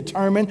seeds to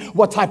determine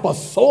what type of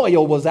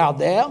soil was out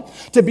there,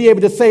 to be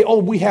able to say, oh,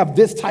 we have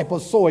this type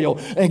of soil,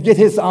 and get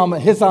his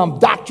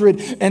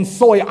doctorate in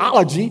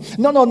soilology.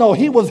 No.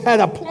 He had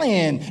a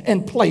plan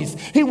in place.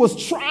 He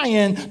was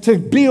trying to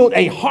build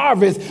a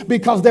harvest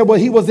because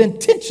he was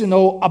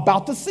intentional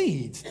about the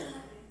seeds.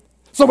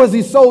 So as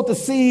he sowed the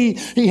seed,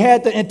 he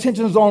had the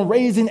intentions on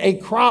raising a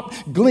crop,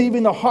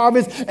 gleaning the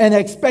harvest, and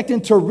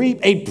expecting to reap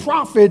a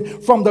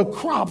profit from the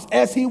crops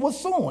as he was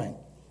sowing.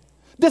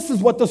 This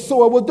is what the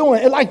sower was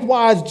doing. And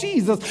likewise,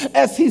 Jesus,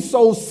 as he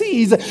sows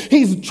seeds,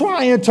 he's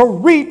trying to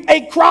reap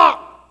a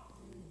crop.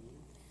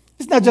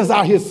 He's not just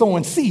out here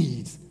sowing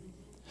seeds.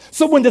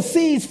 So when the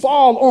seeds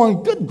fall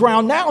on good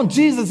ground, now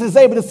Jesus is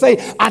able to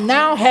say, I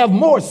now have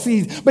more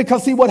seeds.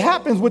 Because see, what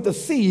happens with the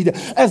seed,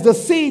 as the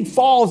seed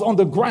falls on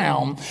the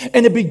ground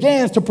and it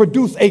begins to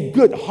produce a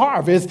good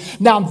harvest.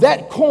 Now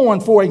that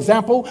corn, for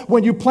example,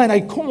 when you plant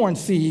a corn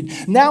seed,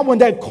 now when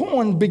that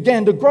corn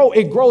began to grow,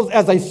 it grows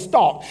as a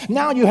stalk.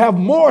 Now you have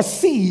more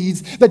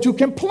seeds that you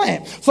can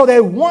plant. So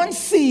that one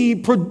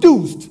seed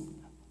produced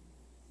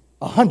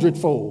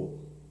 100-fold,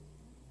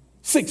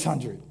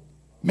 600,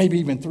 maybe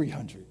even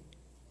 300.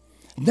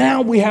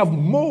 Now we have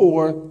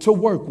more to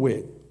work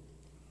with.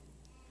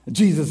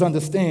 Jesus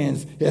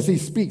understands as he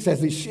speaks,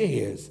 as he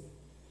shares,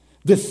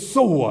 this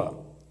sower.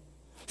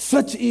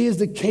 Such is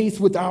the case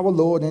with our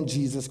Lord and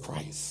Jesus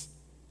Christ.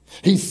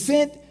 He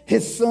sent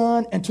his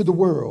son into the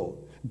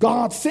world.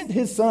 God sent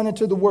his son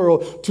into the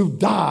world to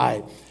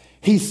die.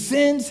 He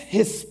sends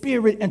his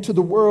spirit into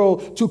the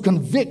world to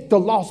convict the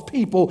lost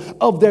people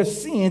of their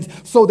sins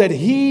so that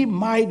he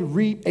might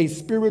reap a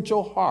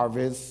spiritual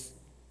harvest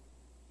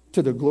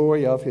to the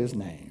glory of his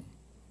name.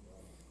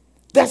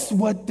 That's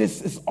what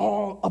this is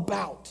all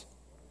about.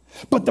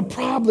 But the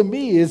problem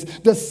is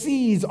the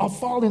seeds are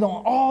falling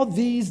on all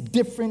these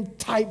different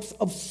types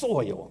of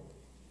soil,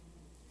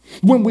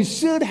 when we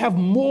should have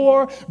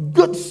more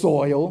good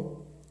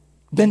soil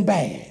than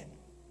bad.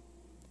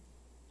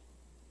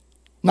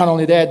 Not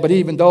only that, but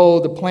even though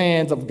the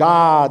plans of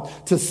God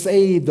to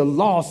save the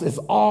lost is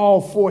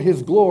all for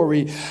his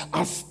glory,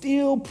 I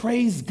still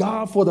praise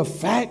God for the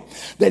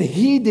fact that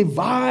he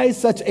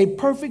devised such a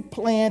perfect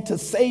plan to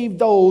save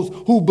those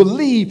who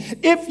believe.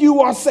 If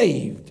you are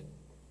saved,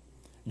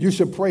 you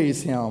should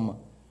praise him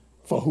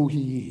for who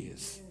he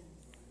is.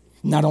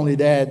 Not only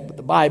that, but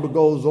the Bible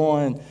goes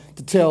on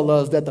to tell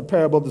us that the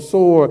parable of the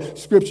sower,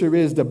 Scripture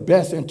is the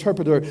best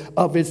interpreter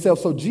of itself.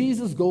 So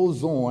Jesus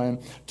goes on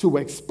to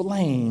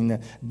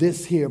explain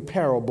this here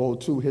parable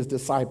to his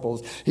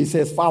disciples. He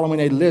says,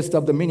 following a list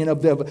of the meaning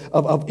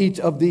of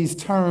each of these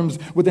terms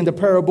within the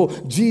parable,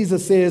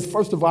 Jesus says,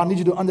 first of all, I need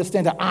you to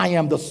understand that I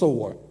am the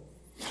sower.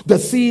 The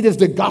seed is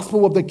the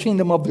gospel of the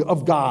kingdom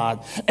of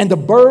God, and the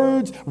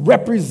birds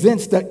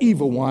represents the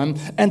evil one,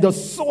 and the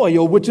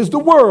soil, which is the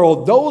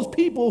world, those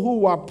people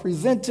who are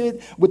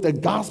presented with the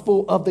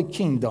gospel of the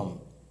kingdom.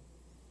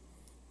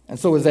 And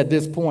so it's at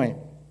this point,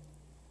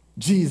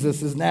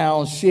 Jesus is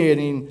now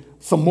shedding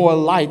some more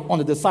light on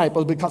the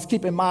disciples, because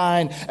keep in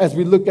mind, as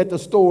we look at the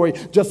story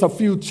just a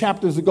few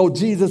chapters ago,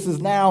 Jesus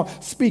is now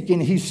speaking.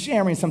 He's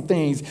sharing some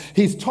things.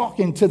 He's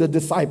talking to the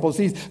disciples.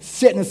 He's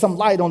shedding some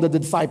light on the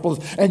disciples.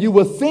 And you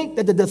will think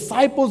that the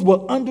disciples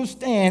will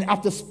understand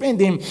after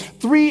spending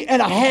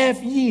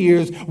 3.5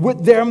 years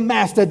with their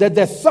master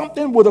that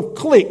something would have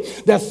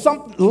clicked, that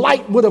some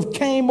light would have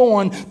came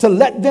on to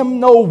let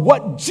them know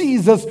what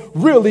Jesus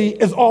really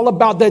is all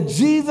about. That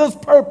Jesus'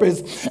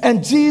 purpose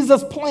and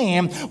Jesus'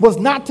 plan was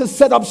not to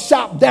set up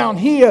shop down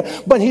here,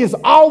 but he has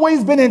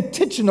always been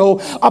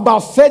intentional about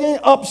setting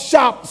up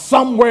shop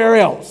somewhere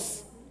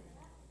else.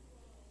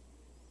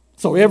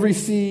 So every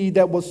seed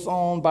that was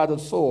sown by the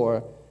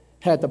sower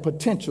had the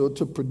potential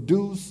to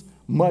produce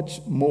much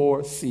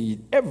more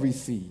seed. Every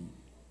seed.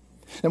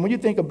 And when you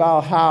think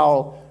about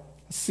how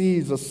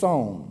seeds are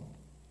sown,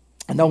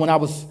 I know when I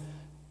was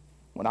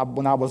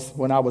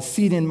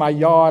seeding my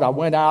yard, I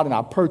went out and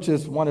I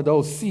purchased one of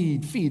those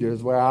seed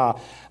feeders where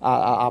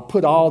I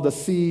put all the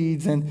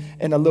seeds in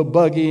a little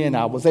buggy, and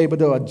I was able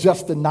to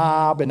adjust the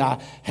knob, and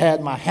I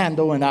had my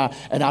handle, and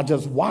I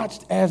just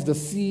watched as the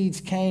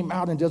seeds came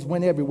out and just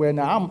went everywhere.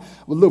 Now, I'm a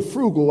little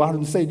frugal. I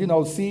didn't say,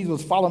 seeds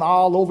was falling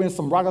all over in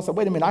some rock. I said,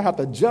 wait a minute, I have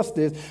to adjust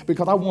this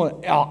because I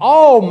want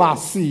all my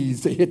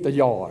seeds to hit the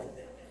yard.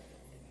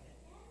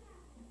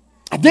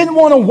 I didn't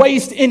want to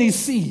waste any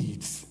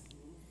seeds.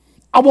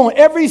 I want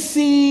every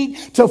seed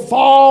to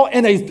fall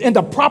in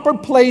the proper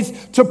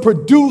place to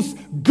produce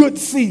good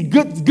seed,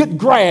 good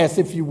grass,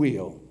 if you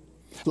will.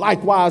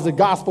 Likewise, the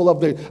gospel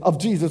of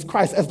Jesus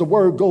Christ, as the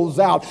word goes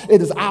out,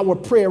 it is our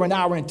prayer and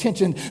our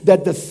intention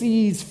that the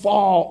seeds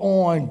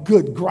fall on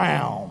good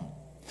ground.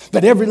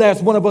 That every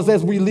last one of us,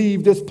 as we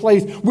leave this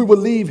place, we will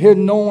leave here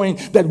knowing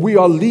that we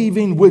are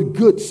leaving with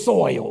good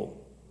soil.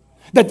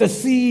 That the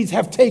seeds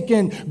have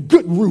taken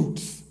good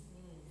roots.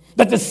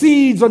 That the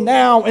seeds are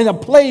now in a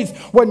place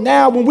where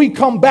now when we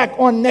come back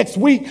on next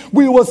week,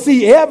 we will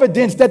see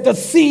evidence that the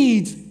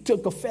seeds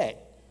took effect.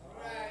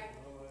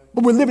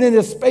 But we're living in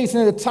this space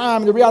and in a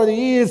time, and the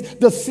reality is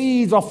the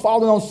seeds are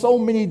falling on so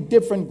many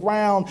different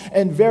ground,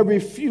 and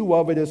very few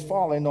of it is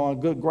falling on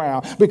good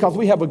ground, because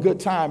we have a good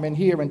time in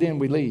here and then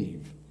we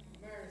leave.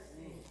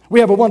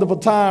 We have a wonderful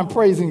time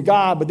praising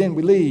God, but then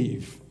we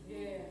leave.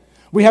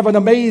 We have an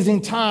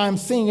amazing time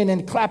singing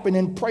and clapping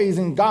and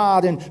praising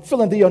God and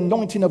feeling the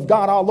anointing of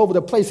God all over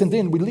the place, and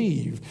then we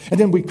leave. And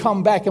then we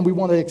come back and we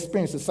want to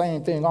experience the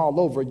same thing all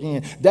over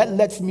again. That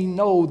lets me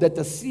know that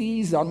the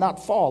seeds are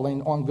not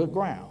falling on good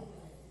ground.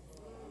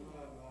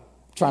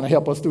 I'm trying to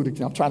help us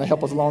I'm trying to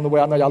help us along the way.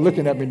 I know y'all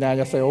looking at me now.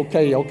 Y'all say,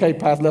 okay,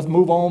 Pastor, let's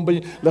move on.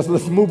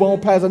 Let's move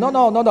on, Pastor.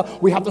 No.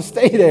 We have to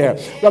stay there.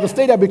 We have to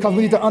stay there because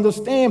we need to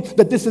understand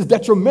that this is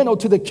detrimental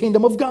to the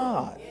kingdom of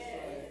God.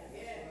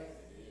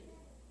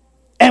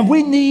 And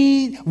we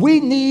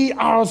need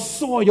our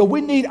soil.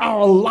 We need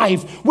our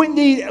life. We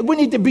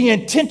need to be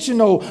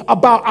intentional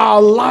about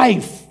our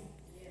life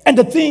and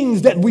the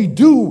things that we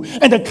do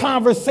and the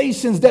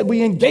conversations that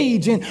we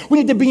engage in. We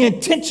need to be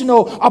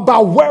intentional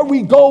about where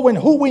we go and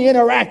who we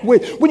interact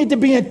with. We need to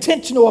be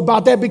intentional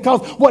about that, because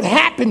what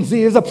happens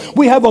is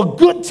we have a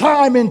good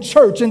time in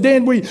church, and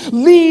then we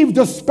leave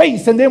the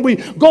space, and then we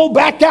go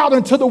back out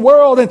into the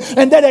world,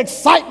 and that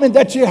excitement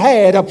that you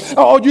had,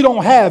 you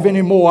don't have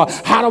anymore.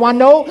 How do I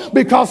know?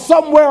 Because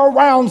somewhere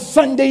around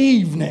Sunday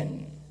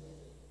evening,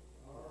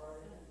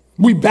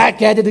 we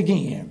back at it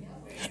again.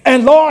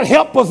 And Lord,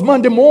 help us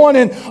Monday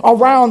morning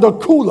around the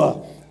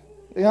cooler.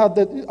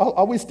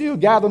 Are we still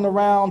gathering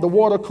around the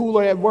water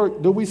cooler at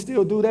work? Do we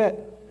still do that?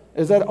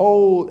 Is that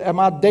old? Am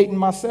I dating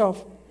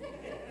myself?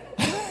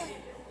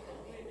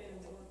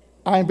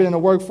 I ain't been in the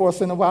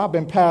workforce in a while. I've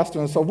been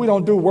pastoring, so we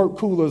don't do work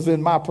coolers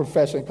in my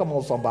profession. Come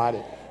on,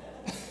 somebody.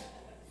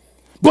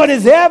 But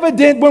it's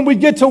evident when we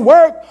get to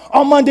work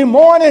on Monday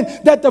morning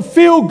that the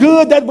feel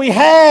good that we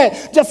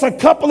had just a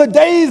couple of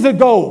days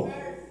ago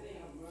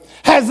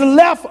has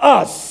left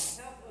us.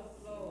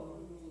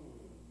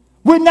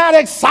 We're not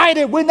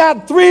excited. We're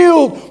not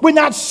thrilled. We're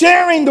not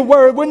sharing the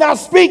word. We're not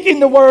speaking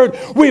the word.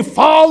 We're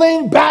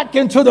falling back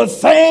into the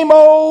same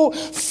old,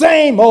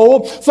 same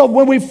old. So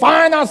when we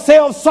find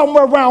ourselves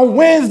somewhere around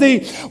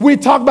Wednesday, we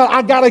talk about,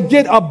 I got to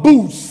get a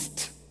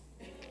boost.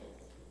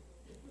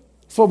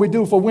 That's what we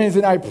do for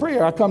Wednesday night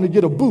prayer. I come to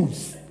get a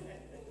boost.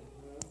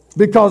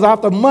 Because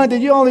after Monday,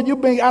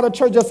 you've been out of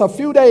church just a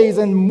few days,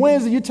 and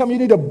Wednesday you tell me you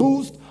need a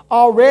boost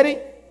already?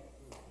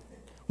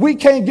 We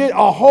can't get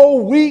a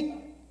whole week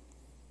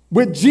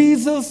with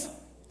Jesus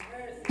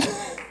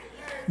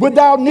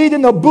without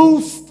needing a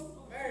boost.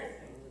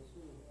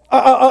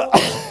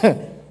 At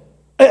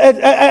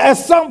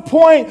some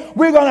point,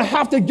 we're going to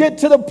have to get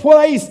to the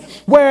place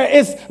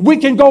where we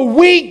can go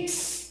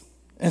weeks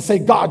and say,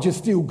 God, you're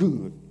still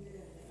good.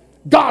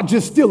 God,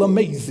 you're still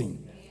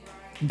amazing.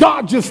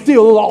 God, you're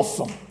still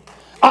awesome.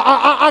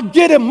 I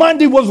get it,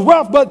 Monday was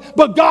rough,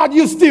 but God,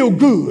 you're still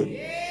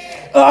good.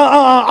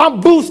 I'm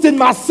boosting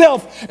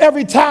myself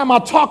every time I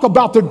talk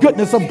about the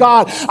goodness of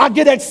God. I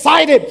get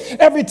excited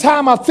every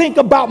time I think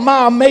about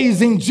my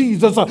amazing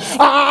Jesus.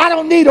 I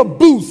don't need a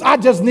boost. I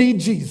just need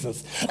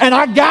Jesus. And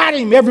I got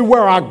him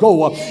everywhere I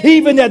go.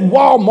 Even at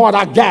Walmart,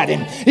 I got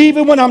him.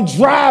 Even when I'm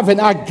driving,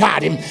 I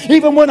got him.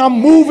 Even when I'm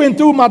moving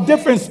through my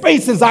different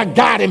spaces, I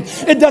got him.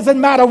 It doesn't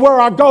matter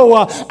where I go.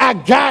 I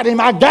got him.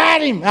 I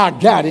got him. I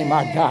got him.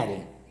 I got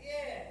him.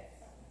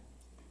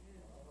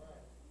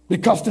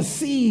 Because the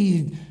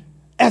seed,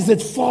 as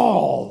it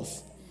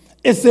falls,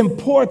 it's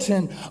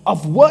important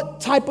of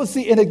what type of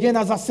seed. And again,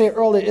 as I said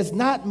earlier, it's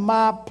not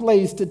my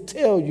place to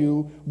tell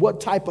you what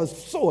type of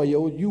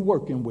soil you're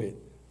working with.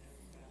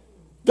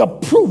 The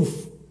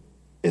proof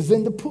is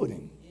in the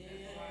pudding.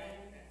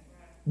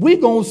 We're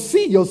going to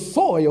see your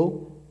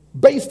soil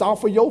based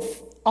off of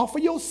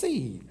your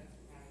seed.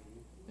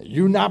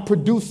 You're not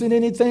producing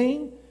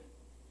anything.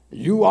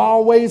 You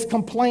always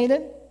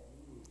complaining.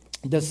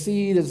 The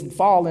seed is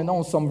falling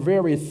on some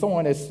very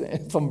thorny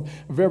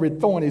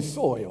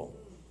soil.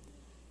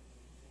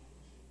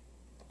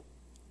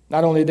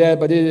 Not only that,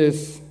 but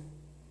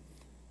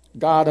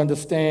God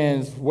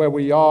understands where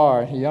we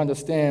are. He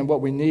understands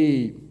what we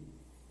need.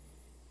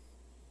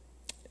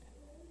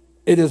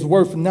 It is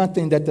worth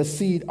nothing that the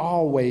seed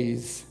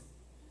always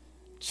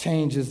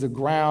changes the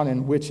ground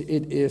in which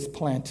it is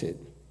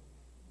planted.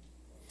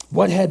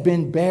 What had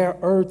been bare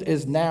earth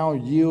is now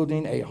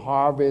yielding a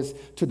harvest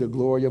to the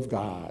glory of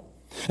God.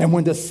 And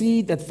when the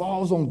seed that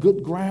falls on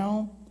good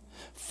ground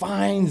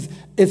finds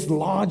its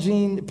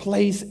lodging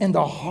place in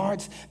the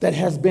heart that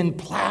has been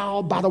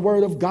plowed by the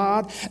word of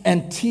God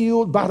and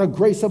tilled by the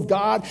grace of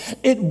God,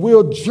 it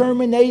will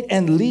germinate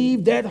and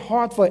leave that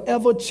heart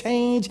forever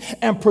changed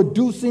and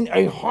producing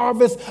a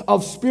harvest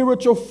of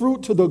spiritual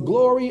fruit to the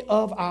glory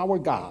of our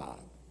God.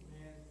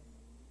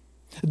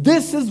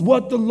 This is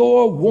what the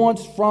Lord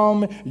wants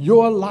from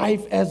your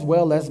life as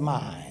well as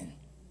mine.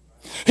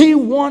 He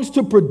wants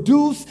to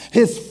produce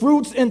his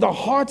fruits in the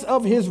hearts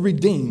of his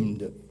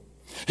redeemed.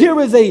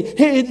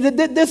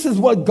 This is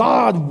what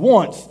God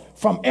wants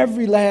from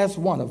every last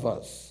one of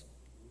us.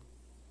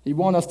 He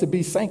wants us to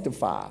be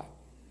sanctified.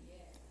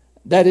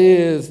 That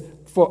is,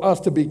 for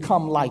us to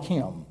become like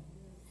him.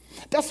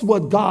 That's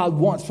what God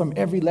wants from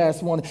every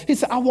last one. He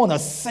said, I want to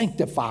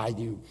sanctify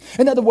you.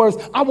 In other words,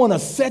 I want to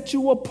set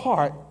you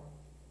apart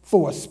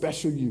for a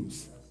special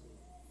use.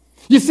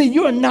 You see,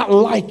 you're not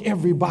like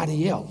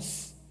everybody else.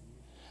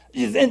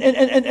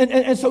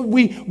 And so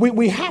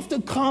we have to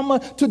come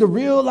to the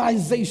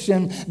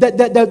realization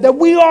that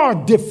we are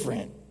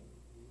different.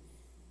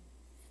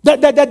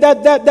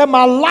 That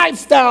my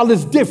lifestyle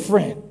is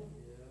different.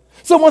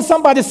 So when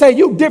somebody say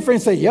you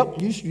different, say, yep,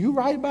 you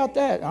right about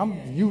that.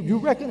 You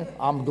reckon?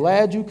 I'm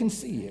glad you can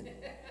see it.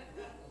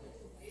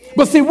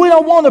 But see, we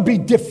don't want to be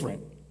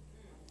different.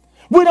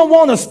 We don't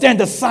want to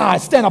stand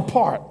aside, stand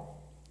apart.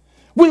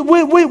 We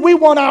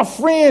want our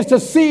friends to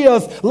see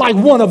us like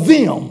one of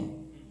them.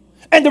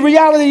 And the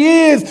reality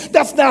is,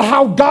 that's not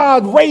how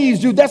God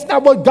raised you. That's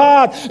not what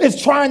God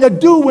is trying to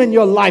do in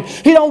your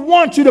life. He don't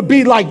want you to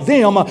be like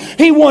them.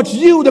 He wants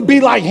you to be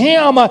like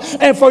him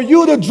and for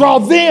you to draw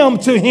them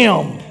to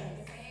him.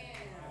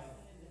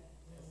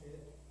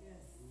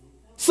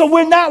 So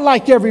we're not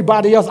like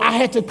everybody else. I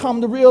had to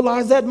come to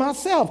realize that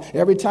myself.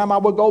 Every time I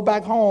would go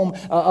back home,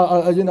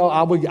 I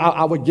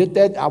would get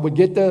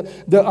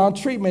the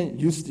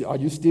treatment. Are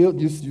you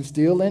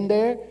still in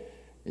there?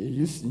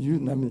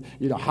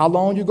 How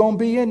long you gonna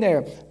be in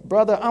there,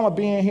 brother? I'm gonna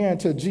be in here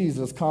until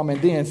Jesus come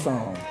and then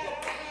some.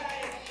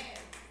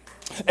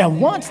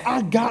 And once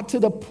I got to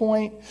the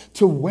point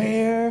to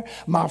where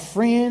my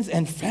friends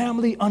and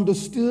family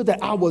understood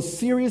that I was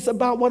serious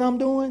about what I'm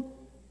doing,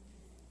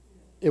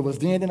 it was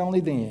then and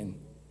only then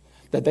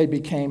that they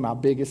became my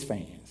biggest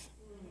fans.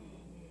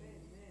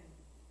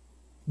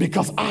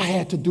 Because I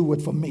had to do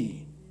it for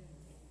me.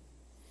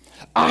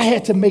 I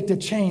had to make the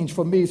change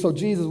for me. So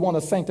Jesus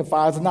wants to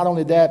sanctify us. And not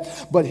only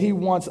that, but he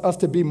wants us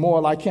to be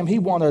more like him. He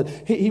wants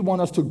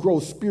us to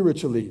grow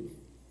spiritually.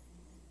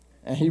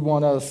 And he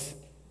wants us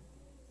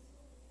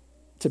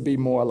to be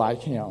more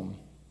like him.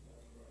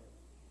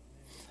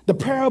 The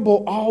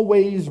parable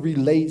always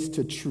relates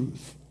to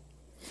truth.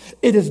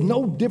 It is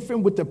no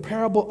different with the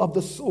parable of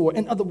the sower.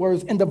 In other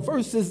words, in the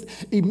verses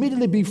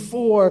immediately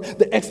before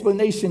the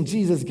explanation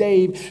Jesus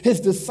gave,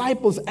 his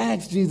disciples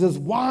asked Jesus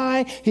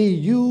why he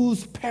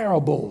used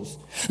parables.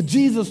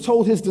 Jesus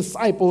told his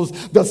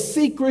disciples the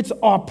secrets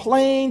are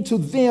plain to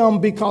them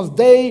because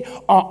they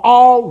are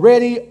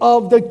already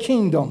of the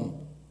kingdom.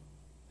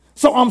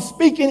 So I'm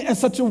speaking in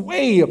such a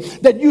way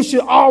that you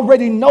should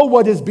already know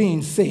what is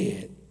being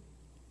said.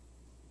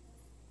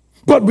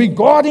 But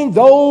regarding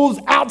those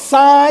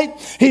outside,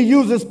 he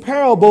uses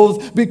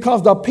parables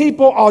because the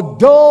people are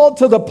dull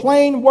to the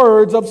plain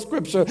words of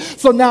Scripture.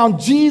 So now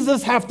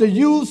Jesus has to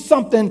use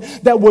something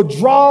that will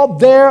draw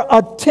their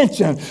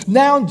attention.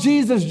 Now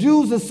Jesus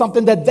uses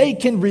something that they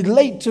can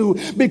relate to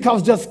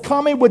because just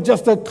coming with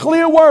just a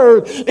clear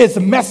word is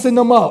messing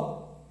them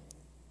up.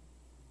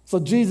 So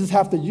Jesus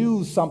has to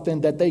use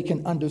something that they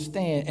can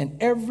understand,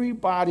 and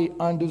everybody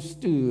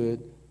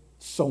understood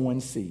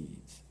sowing seeds.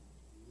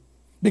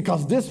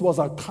 Because this was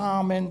a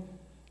common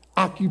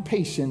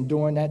occupation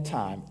during that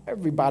time.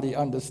 Everybody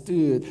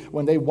understood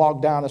when they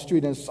walked down the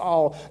street and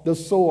saw the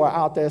sower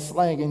out there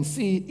slanging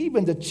seed.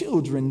 Even the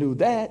children knew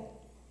that.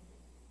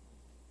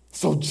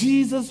 So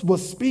Jesus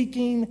was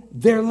speaking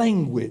their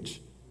language.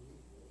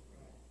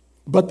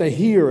 But the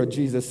hearer,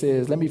 Jesus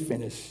says, let me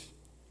finish.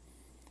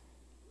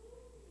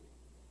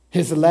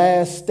 His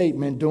last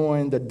statement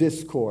during the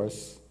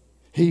discourse,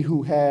 he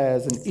who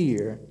has an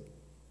ear,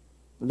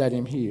 let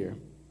him hear.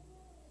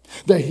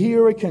 The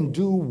hearer can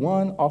do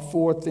one or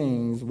four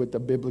things with the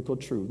biblical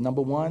truth.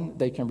 Number one,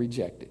 they can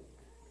reject it.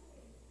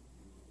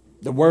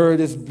 The word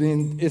is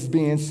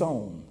being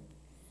sown.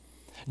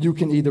 You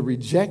can either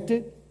reject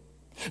it,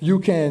 you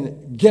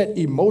can get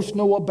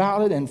emotional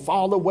about it and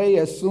fall away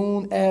as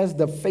soon as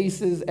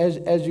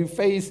you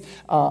face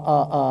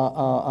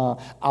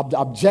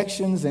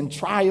objections and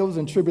trials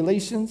and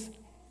tribulations.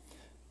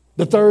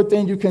 The third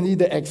thing, you can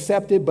either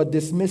accept it but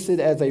dismiss it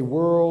as a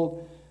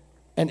world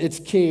and its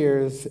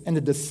cares and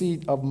the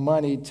deceit of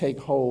money take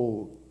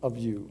hold of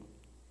you.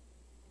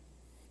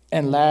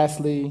 And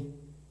lastly,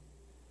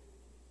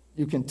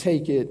 you can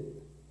take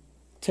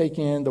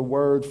in the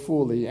word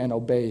fully and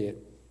obey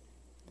it.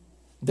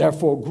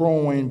 Therefore,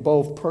 growing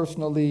both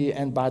personally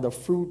and by the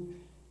fruit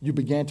you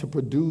begin to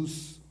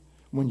produce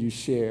when you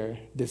share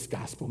this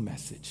gospel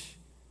message.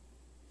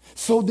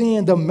 So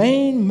then, the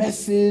main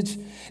message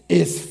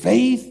is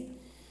faith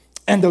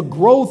and the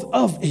growth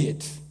of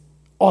it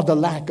or the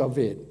lack of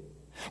it,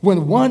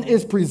 when one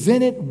is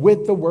presented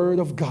with the word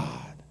of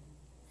God.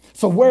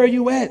 So where are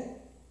you at?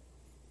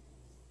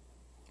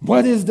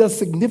 What is the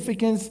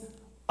significance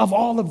of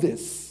all of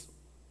this?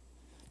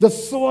 The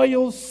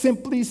soil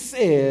simply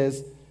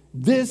says,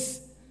 this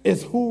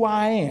is who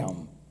I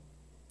am.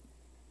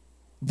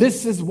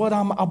 This is what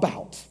I'm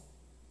about.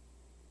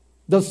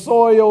 The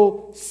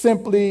soil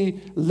simply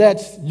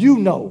lets you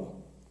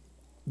know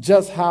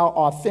just how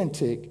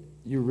authentic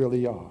you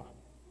really are.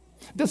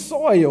 The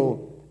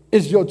soil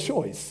is your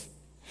choice.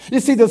 You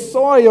see, the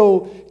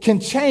soil can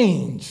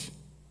change.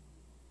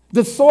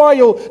 The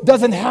soil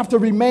doesn't have to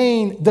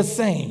remain the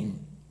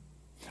same.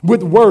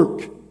 With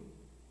work,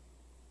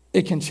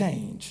 it can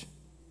change.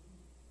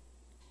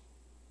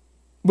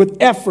 With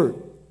effort,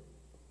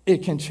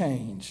 it can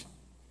change.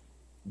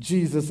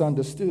 Jesus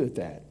understood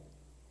that.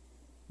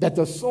 That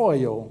the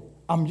soil,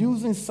 I'm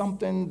using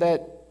something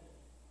that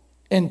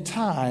in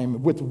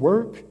time, with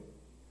work,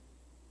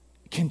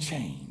 can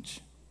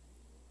change.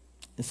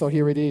 And so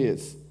here it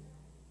is.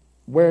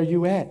 Where are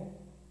you at?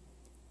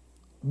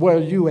 Where are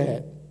you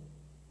at?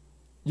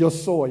 Your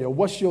soil.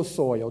 What's your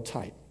soil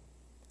type?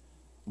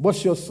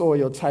 What's your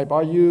soil type?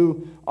 Are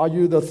you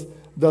the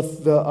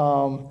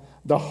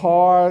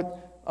hard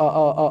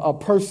a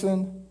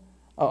person?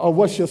 Or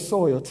what's your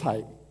soil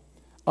type?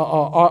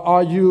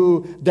 Are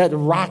you that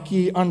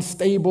rocky,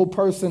 unstable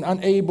person,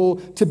 unable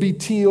to be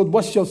tilled?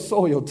 What's your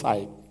soil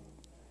type?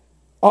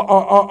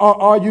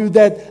 Are you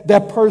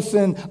that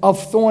person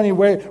of thorny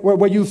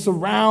where you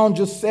surround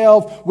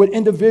yourself with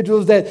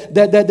individuals that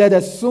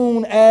as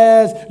soon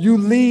as you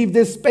leave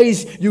this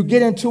space, you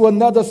get into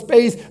another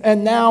space,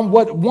 and now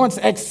what once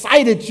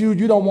excited you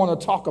don't want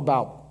to talk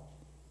about?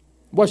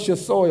 What's your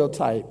soil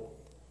type?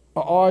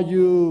 Or are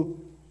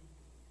you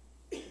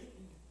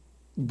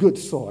good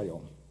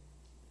soil,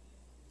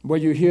 where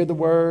you hear the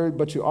word,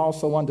 but you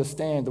also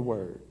understand the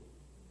word?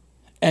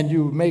 And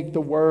you make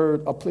the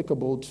word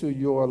applicable to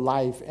your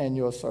life and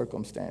your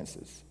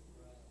circumstances.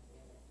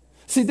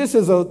 See, this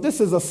is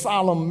a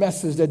solemn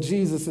message that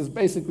Jesus is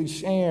basically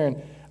sharing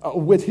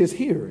with his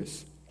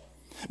hearers.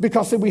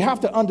 Because see, we have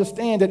to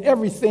understand that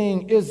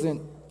everything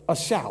isn't a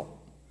shout.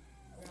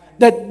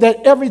 That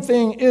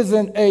everything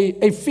isn't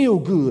a feel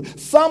good.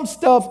 Some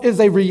stuff is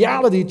a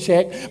reality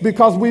check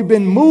because we've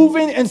been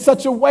moving in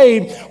such a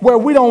way where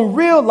we don't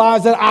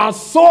realize that our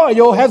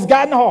soil has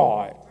gotten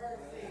hard.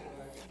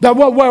 That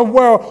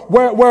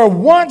where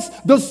once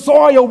the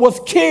soil was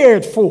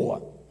cared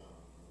for,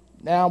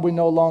 now we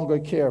no longer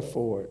care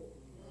for it.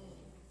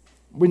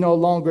 We no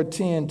longer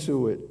tend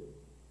to it.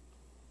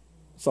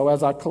 So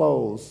as I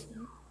close,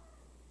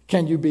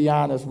 can you be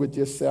honest with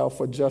yourself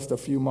for just a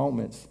few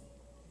moments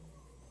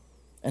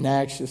and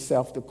ask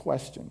yourself the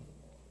question,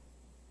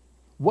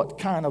 what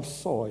kind of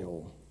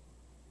soil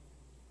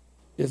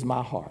is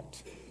my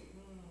heart?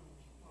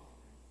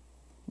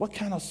 What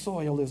kind of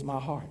soil is my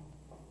heart?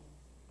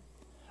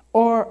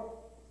 Or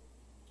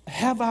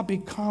have I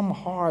become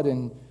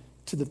hardened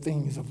to the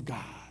things of God?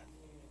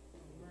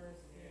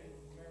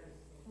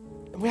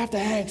 We have to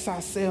ask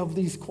ourselves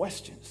these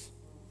questions.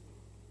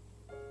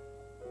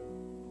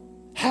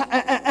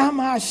 Am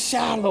I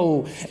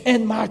shallow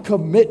in my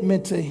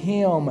commitment to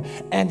Him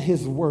and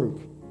His work?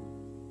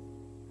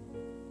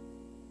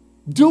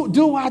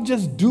 Do I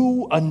just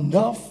do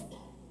enough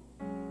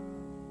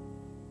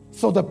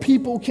so the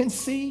people can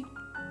see?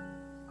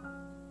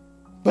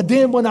 But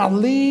then when I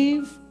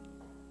leave,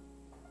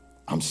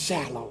 I'm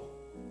shallow.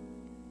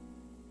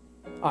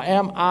 Or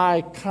am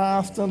I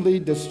constantly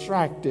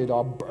distracted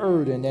or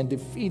burdened and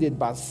defeated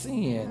by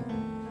sin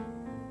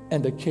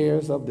and the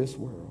cares of this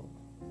world?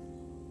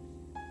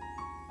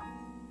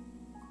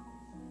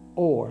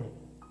 Or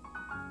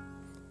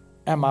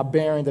am I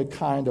bearing the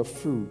kind of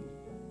fruit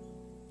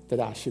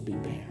that I should be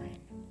bearing?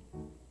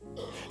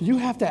 You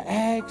have to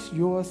ask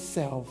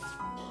yourself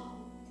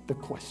the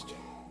question.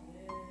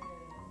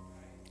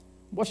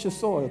 What's your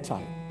soil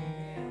type?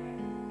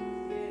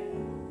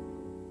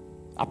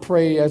 I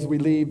pray as we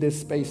leave this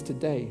space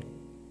today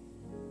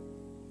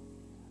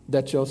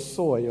that your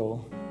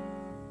soil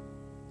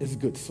is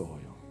good soil.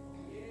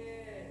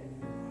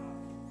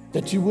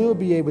 That you will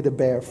be able to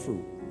bear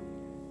fruit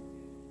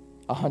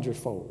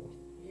 100-fold,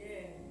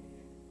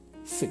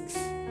 6,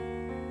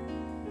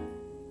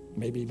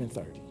 maybe even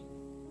 30.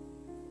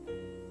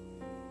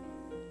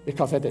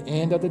 Because at the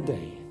end of the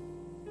day,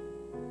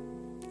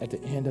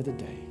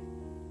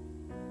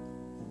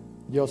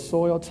 your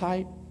soil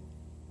type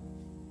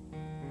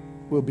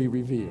will be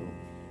revealed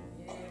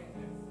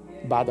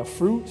by the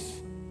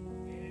fruits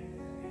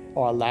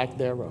or lack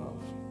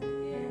thereof.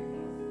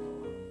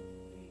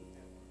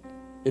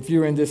 If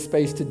you're in this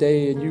space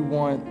today and you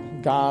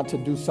want God to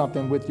do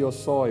something with your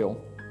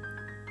soil,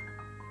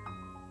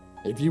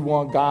 if you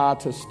want God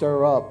to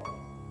stir up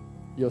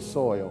your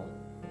soil,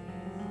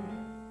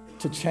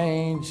 to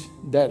change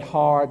that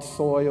hard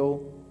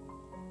soil,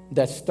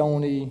 that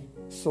stony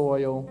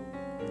soil,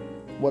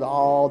 with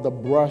all the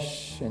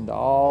brush and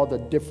all the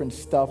different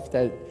stuff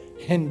that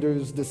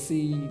hinders the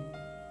seed.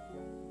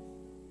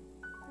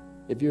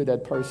 If you're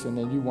that person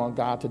and you want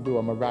God to do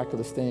a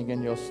miraculous thing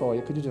in your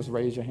soil, could you just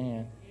raise your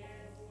hand?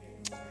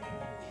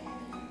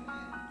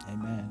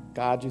 Amen.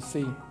 God, you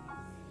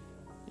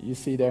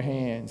see their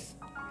hands.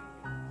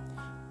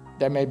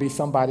 There may be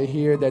somebody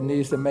here that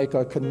needs to make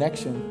a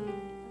connection.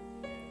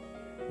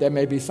 There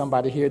may be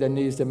somebody here that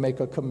needs to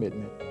make a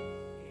commitment.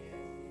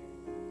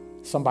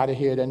 Somebody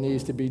here that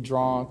needs to be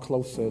drawn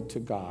closer to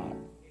God.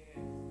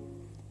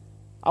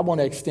 I want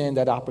to extend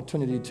that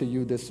opportunity to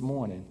you this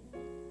morning.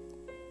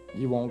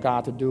 You want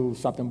God to do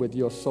something with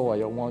your soil.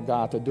 You want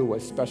God to do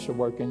a special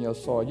work in your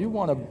soil. You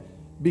want to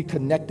be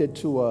connected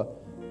to a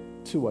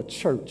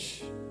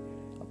church,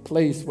 a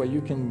place where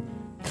you can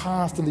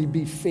constantly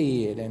be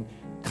fed and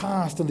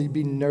constantly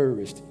be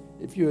nourished.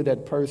 If you're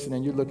that person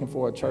and you're looking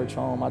for a church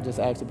home, I just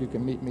ask if you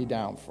can meet me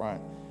down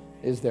front.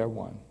 Is there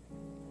one?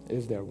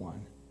 Is there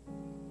one?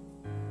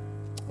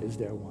 Is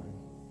there one?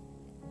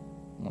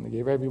 I want to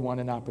give everyone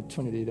an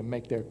opportunity to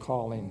make their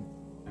calling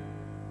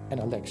and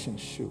election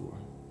sure.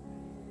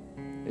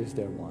 Is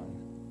there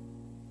one?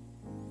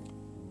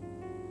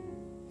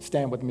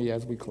 Stand with me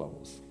as we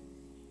close.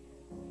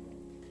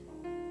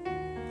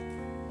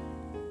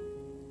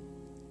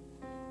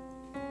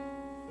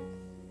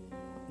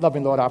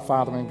 Loving Lord, our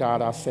Father and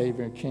God, our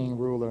Savior, King,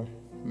 Ruler,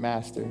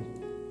 Master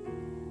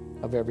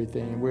of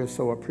everything, we're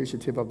so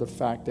appreciative of the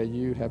fact that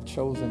you have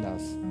chosen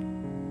us.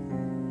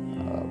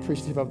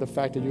 Appreciative of the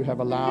fact that you have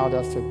allowed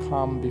us to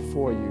come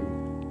before you.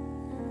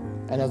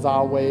 And as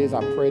always,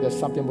 I pray that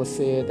something was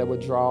said that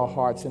would draw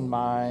hearts and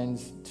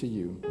minds to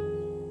you.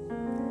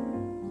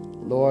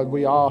 Lord,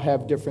 we all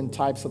have different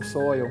types of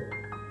soil.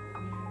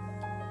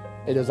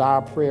 It is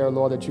our prayer,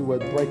 Lord, that you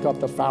would break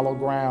up the fallow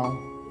ground,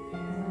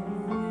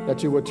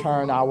 that you would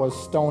turn our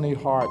stony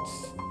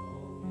hearts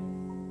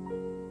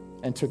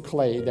into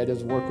clay that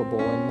is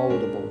workable and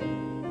moldable.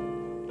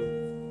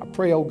 I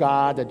pray, oh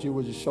God, that you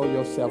would just show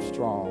yourself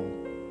strong,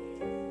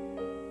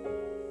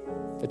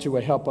 that you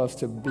would help us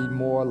to be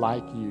more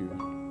like you,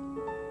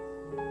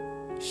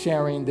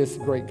 sharing this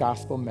great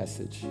gospel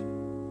message,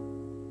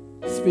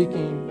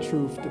 speaking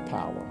truth to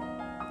power.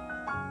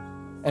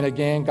 And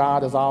again,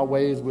 God, as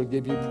always, we'll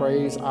give you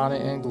praise, honor,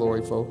 and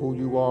glory for who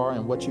you are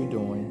and what you're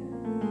doing.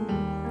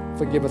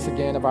 Forgive us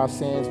again of our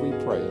sins, we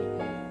pray.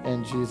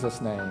 In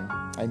Jesus' name,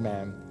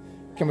 amen.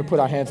 Can we put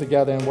our hands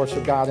together and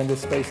worship God in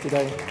this space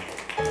today?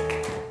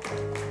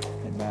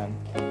 Amen.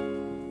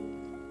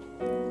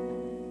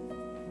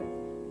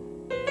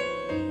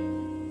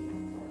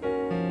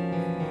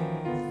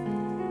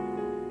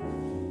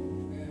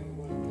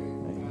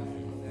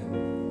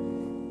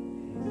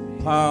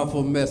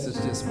 Powerful message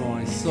this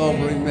morning,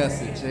 sobering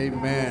message.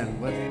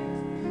 Amen.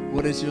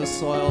 What is your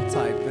soil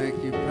type?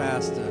 Thank you,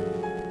 Pastor.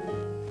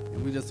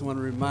 And we just want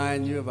to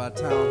remind you of our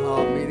town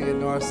hall meeting at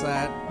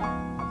Northside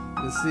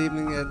this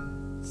evening at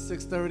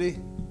 6:30.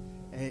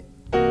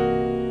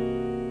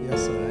 Yes,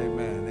 sir.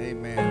 Amen.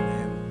 Amen.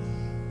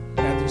 And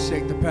after we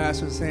shake the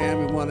pastor's hand,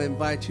 we want to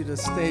invite you to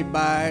stay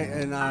by,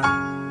 and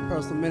our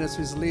personal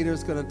ministries leader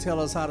is going to tell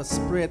us how to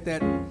spread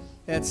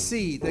that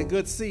seed, that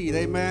good seed.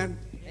 Amen.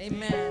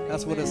 Amen.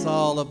 That's what it's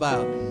all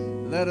about.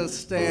 Let us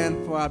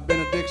stand for our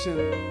benediction.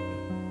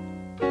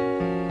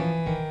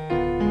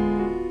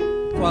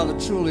 Father,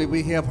 truly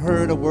we have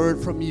heard a word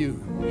from you.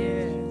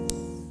 Yes.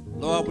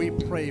 Lord, we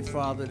pray,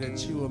 Father,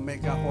 that you will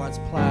make our hearts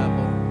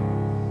pliable.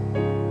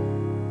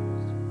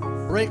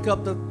 Break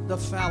up the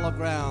fallow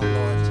ground,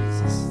 Lord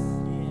Jesus.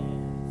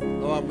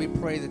 Lord, we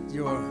pray that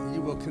you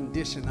will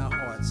condition our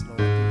hearts, Lord,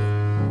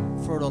 through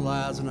the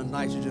fertilizer and the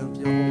nitrogen of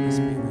your Holy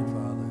Spirit,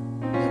 Father,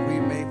 that we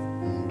may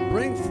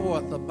bring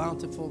forth a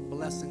bountiful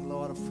blessing,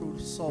 Lord, of fruit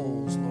of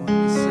souls, Lord,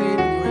 be saved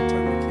in your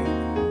eternal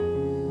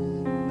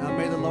kingdom. Now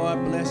may the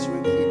Lord bless you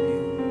and keep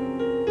you.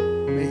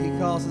 May he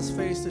cause his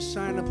face to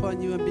shine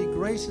upon you and be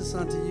gracious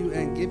unto you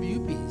and give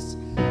you peace,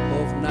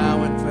 both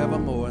now and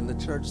forevermore. And the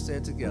church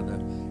said together,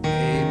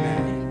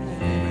 amen.